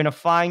 You're going to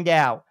find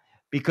out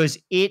because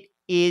it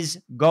is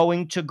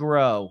going to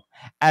grow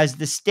as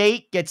the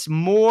state gets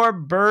more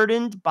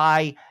burdened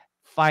by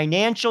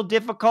financial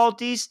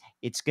difficulties.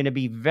 It's going to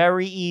be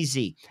very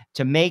easy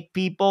to make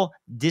people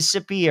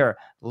disappear,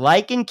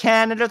 like in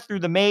Canada through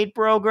the MAID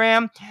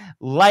program,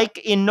 like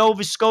in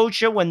Nova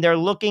Scotia when they're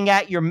looking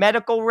at your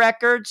medical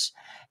records.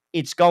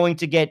 It's going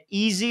to get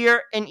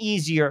easier and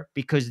easier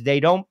because they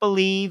don't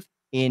believe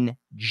in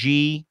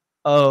God.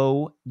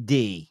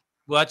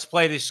 Let's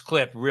play this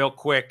clip real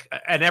quick.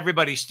 And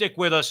everybody stick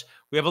with us.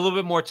 We have a little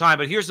bit more time,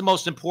 but here's the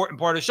most important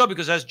part of the show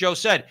because, as Joe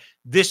said,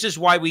 this is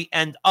why we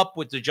end up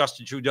with the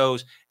Justin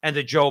Trudeaus and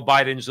the Joe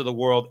Bidens of the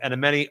world and the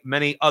many,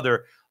 many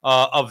other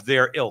of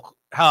their ilk.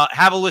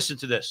 Have a listen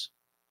to this.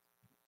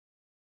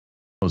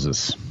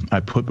 Moses,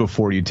 I put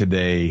before you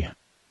today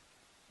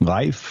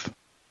life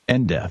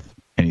and death.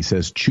 And he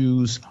says,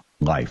 choose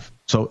life.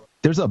 So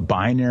there's a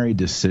binary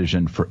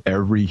decision for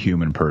every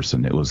human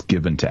person. It was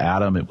given to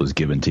Adam. It was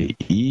given to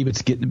Eve.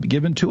 It's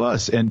given to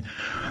us. And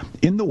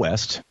in the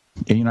West,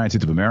 in the United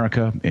States of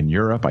America, in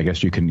Europe, I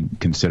guess you can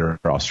consider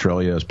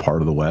Australia as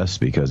part of the West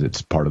because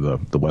it's part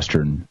of the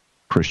Western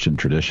Christian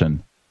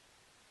tradition.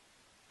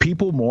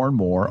 People more and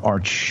more are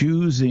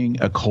choosing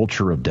a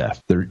culture of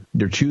death.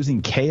 They're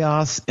choosing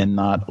chaos and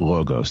not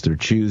logos. They're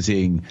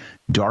choosing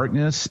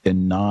darkness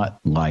and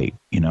not light,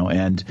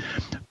 and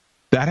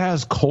that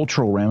has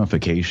cultural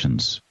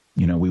ramifications.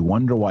 We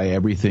wonder why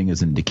everything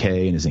is in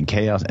decay and is in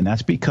chaos, and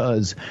that's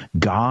because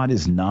God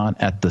is not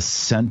at the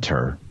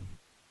center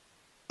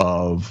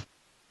of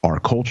our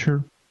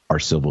culture, our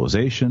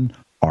civilization,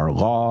 our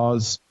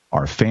laws,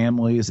 our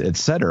families,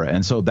 etc.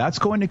 And so that's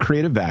going to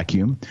create a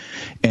vacuum,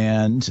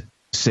 and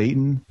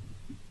Satan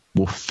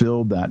will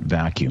fill that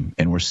vacuum.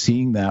 And we're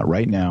seeing that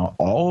right now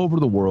all over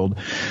the world.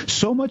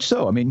 So much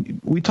so,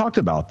 we talked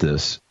about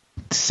this.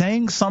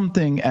 Saying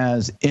something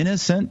as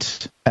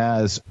innocent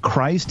as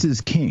Christ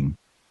is king,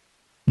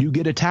 you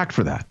get attacked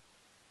for that.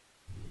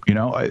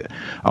 I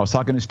was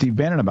talking to Steve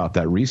Bannon about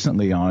that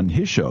recently on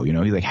his show.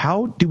 He's like,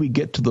 how do we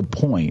get to the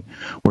point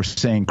where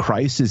saying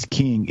Christ is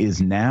king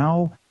is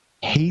now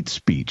hate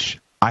speech?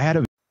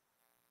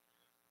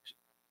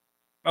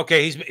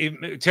 Okay,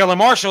 Taylor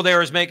Marshall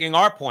there is making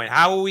our point.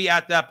 How are we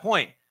at that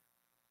point?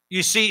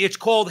 You see, it's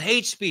called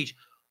hate speech.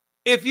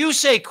 If you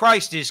say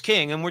Christ is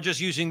king, and we're just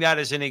using that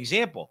as an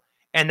example,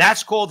 and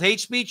that's called hate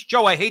speech,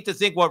 Joe, I hate to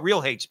think what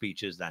real hate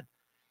speech is then.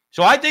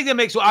 So I think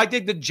I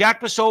think that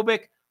Jack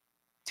Posobiec,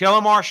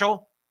 Taylor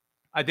Marshall,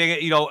 I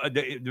think,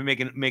 they're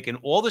making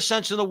all the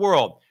sense in the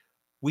world.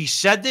 We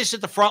said this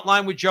at the front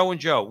line with Joe and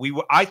Joe.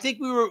 I think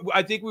we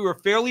were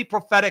fairly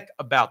prophetic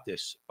about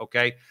this.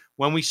 Okay,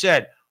 when we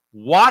said,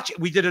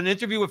 we did an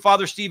interview with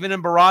Father Stephen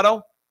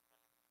Imbarrato,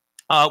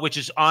 which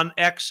is on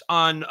X,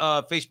 on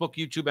Facebook,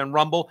 YouTube, and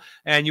Rumble.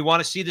 And you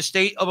want to see the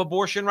state of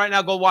abortion right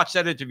now? Go watch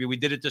that interview. We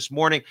did it this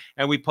morning,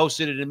 and we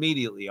posted it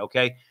immediately.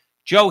 Okay,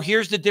 Joe,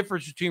 here's the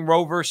difference between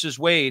Roe versus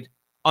Wade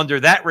under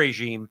that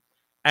regime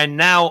and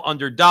now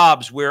under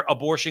Dobbs, where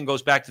abortion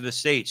goes back to the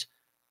states.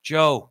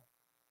 Joe,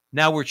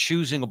 now we're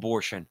choosing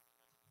abortion,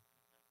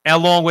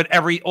 along with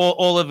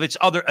all of its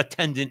other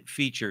attendant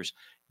features.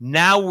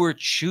 Now we're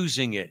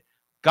choosing it.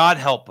 God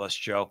help us,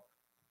 Joe.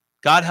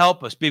 God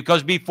help us,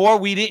 because before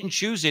we didn't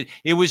choose it.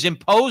 It was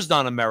imposed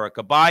on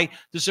America by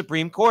the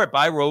Supreme Court,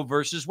 by Roe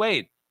versus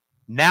Wade.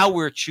 Now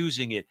we're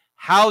choosing it.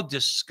 How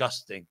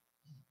disgusting.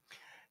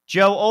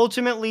 Joe,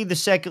 ultimately, the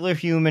secular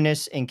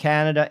humanists in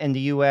Canada and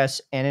the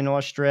U.S. and in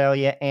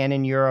Australia and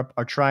in Europe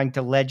are trying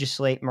to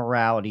legislate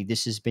morality.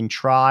 This has been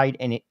tried,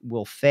 and it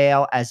will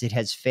fail as it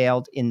has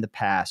failed in the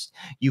past.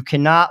 You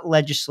cannot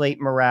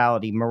legislate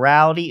morality.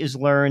 Morality is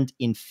learned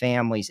in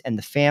families, and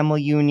the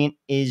family union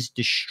is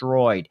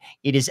destroyed.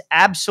 It is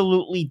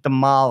absolutely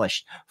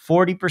demolished.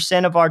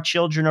 40% of our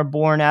children are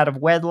born out of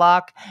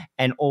wedlock,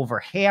 and over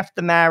half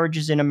the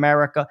marriages in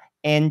America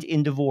end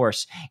in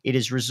divorce. It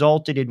has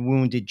resulted in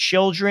wounded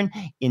children,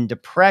 in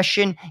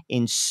depression,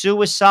 in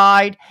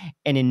suicide,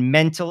 and in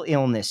mental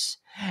illness.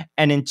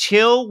 And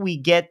until we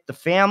get the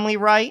family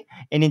right,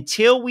 and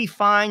until we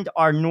find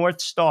our North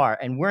Star,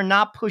 and we're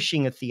not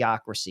pushing a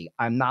theocracy,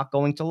 I'm not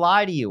going to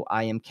lie to you.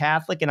 I am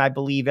Catholic, and I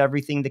believe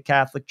everything the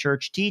Catholic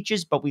Church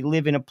teaches, but we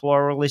live in a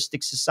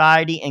pluralistic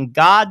society, and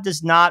God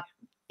does not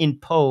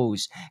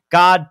impose.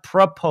 God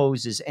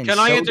proposes. And can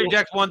I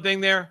interject one thing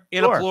there?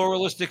 In Sure. A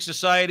pluralistic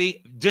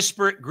society,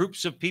 disparate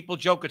groups of people,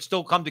 Joe, could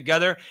still come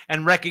together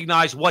and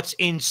recognize what's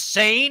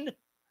insane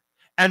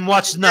and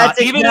what's not,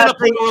 even in a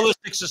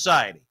pluralistic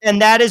society. And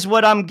that is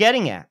what I'm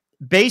getting at.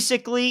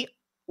 Basically,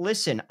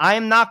 listen, I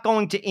am not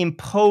going to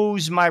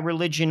impose my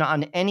religion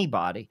on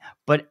anybody,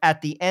 but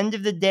at the end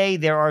of the day,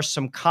 there are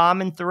some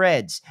common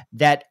threads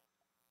that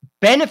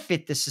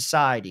benefit the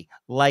society,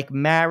 like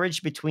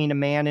marriage between a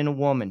man and a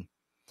woman,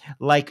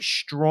 like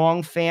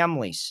strong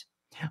families,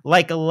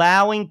 like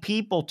allowing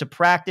people to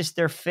practice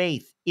their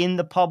faith in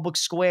the public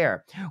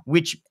square,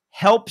 which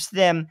helps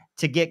them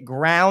to get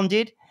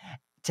grounded,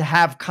 to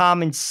have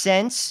common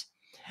sense,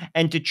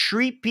 and to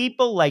treat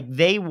people like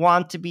they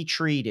want to be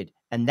treated.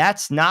 And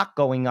that's not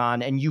going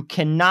on. And you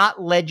cannot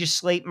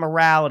legislate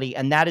morality.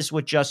 And that is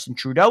what Justin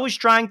Trudeau is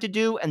trying to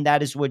do. And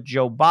that is what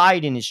Joe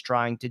Biden is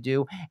trying to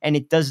do. And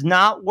it does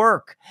not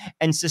work.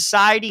 And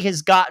society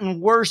has gotten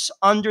worse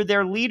under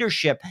their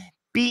leadership.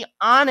 Be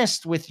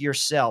honest with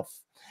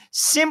yourself.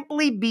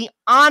 Simply be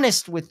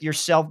honest with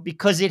yourself,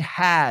 because it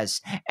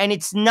has. And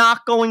it's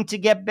not going to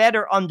get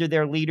better under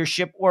their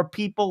leadership or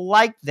people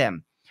like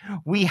them.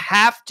 We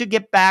have to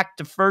get back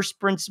to first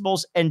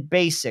principles and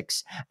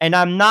basics. And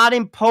I'm not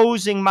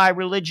imposing my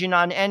religion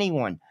on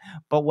anyone.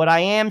 But what I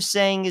am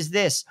saying is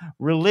this: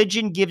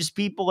 religion gives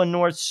people a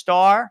North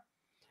Star,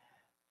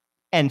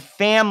 and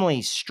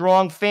families,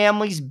 strong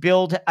families,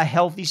 build a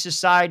healthy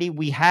society.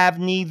 We have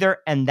neither,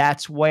 and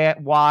that's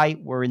why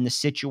we're in the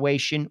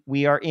situation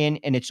we are in,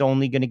 and it's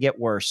only going to get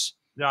worse.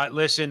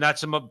 Listen,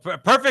 that's a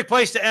perfect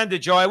place to end it,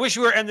 Joe. I wish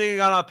we were ending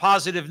on a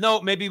positive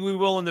note. Maybe we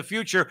will in the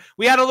future.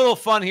 We had a little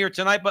fun here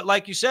tonight, but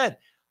like you said,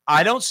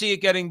 I don't see it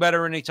getting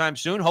better anytime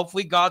soon.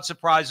 Hopefully God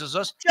surprises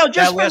us. Joe,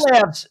 just for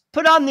laughs,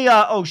 put on the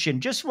ocean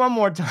just one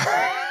more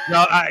time.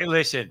 No,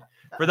 listen.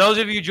 For those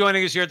of you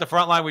joining us here at the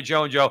front line with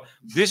Joe and Joe,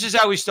 this is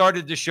how we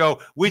started the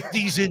show, with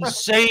these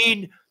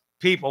insane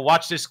people.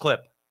 Watch this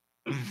clip.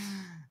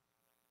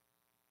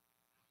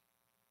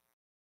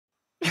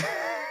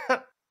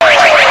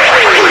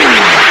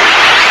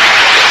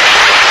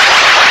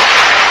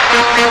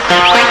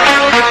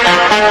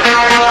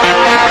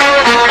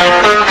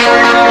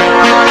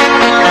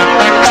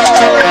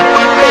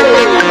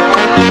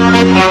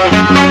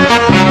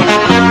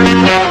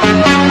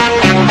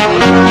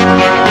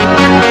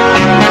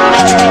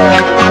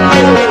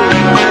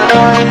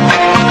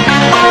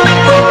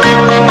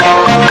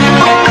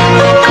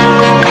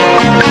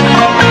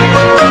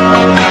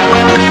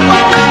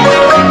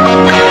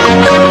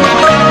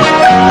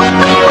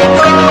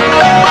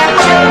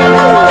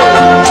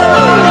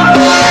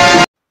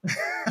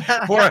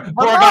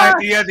 Poor guy at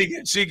the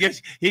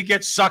end, he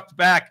gets sucked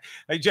back.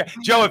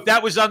 Joe, if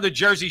that was on the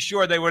Jersey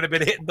Shore, they would have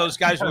been hitting those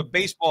guys with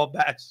baseball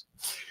bats.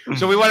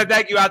 So we want to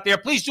thank you out there.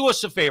 Please do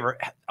us a favor.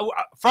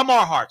 From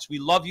our hearts, we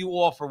love you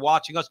all for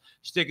watching us,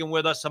 sticking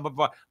with us.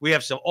 We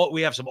have some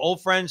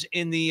old friends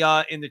in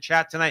the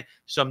chat tonight,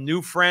 some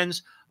new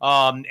friends,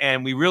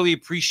 and we really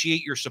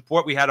appreciate your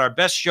support. We had our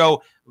best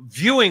show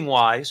viewing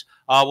wise.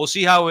 We'll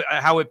see how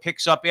it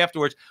picks up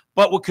afterwards.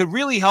 But what could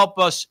really help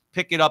us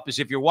pick it up is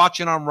if you're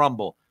watching on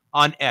Rumble,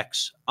 on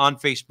X, on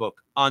Facebook,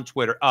 on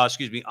Twitter, on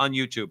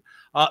YouTube.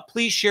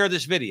 please share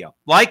this video.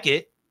 Like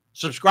it.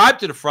 Subscribe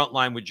to the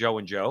Frontline with Joe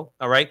and Joe.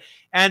 All right.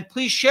 And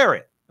please share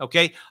it.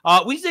 Okay.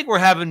 We think we're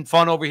having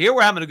fun over here.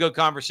 We're having a good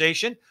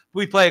conversation.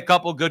 We play a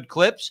couple good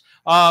clips.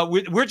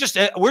 We're just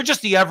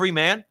the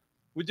everyman.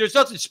 There's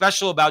nothing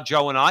special about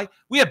Joe and I.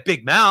 We have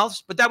big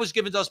mouths, but that was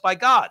given to us by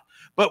God.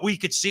 But we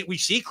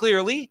see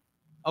clearly.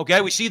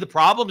 Okay. We see the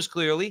problems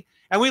clearly,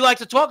 and we like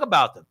to talk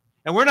about them.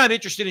 And we're not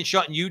interested in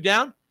shutting you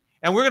down.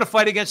 And we're going to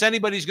fight against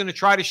anybody who's going to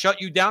try to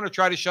shut you down or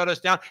try to shut us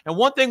down. And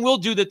one thing we'll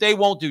do that they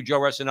won't do, Joe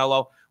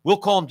Resinello, we'll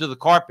call them to the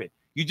carpet.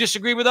 You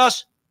disagree with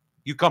us?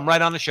 You come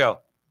right on the show.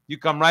 You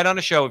come right on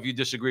the show if you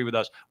disagree with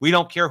us. We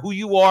don't care who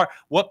you are,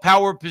 what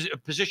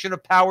position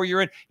of power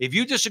you're in. If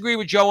you disagree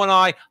with Joe and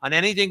I on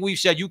anything we've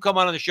said, you come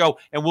on the show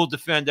and we'll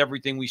defend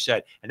everything we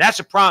said. And that's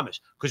a promise,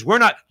 because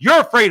you're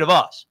afraid of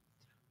us,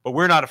 but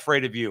we're not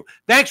afraid of you.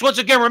 Thanks once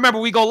again. Remember,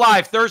 we go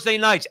live Thursday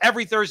nights,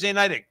 every Thursday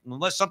night,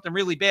 unless something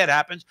really bad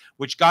happens,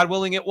 which God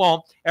willing it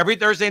won't. Every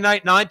Thursday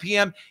night, 9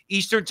 p.m.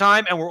 Eastern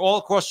time, and we're all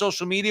across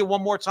social media.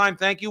 One more time,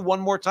 thank you. One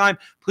more time,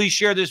 please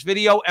share this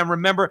video. And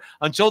remember,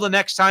 until the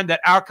next time, that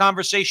our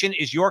conversation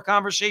is your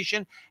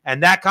conversation,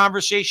 and that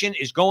conversation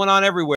is going on everywhere.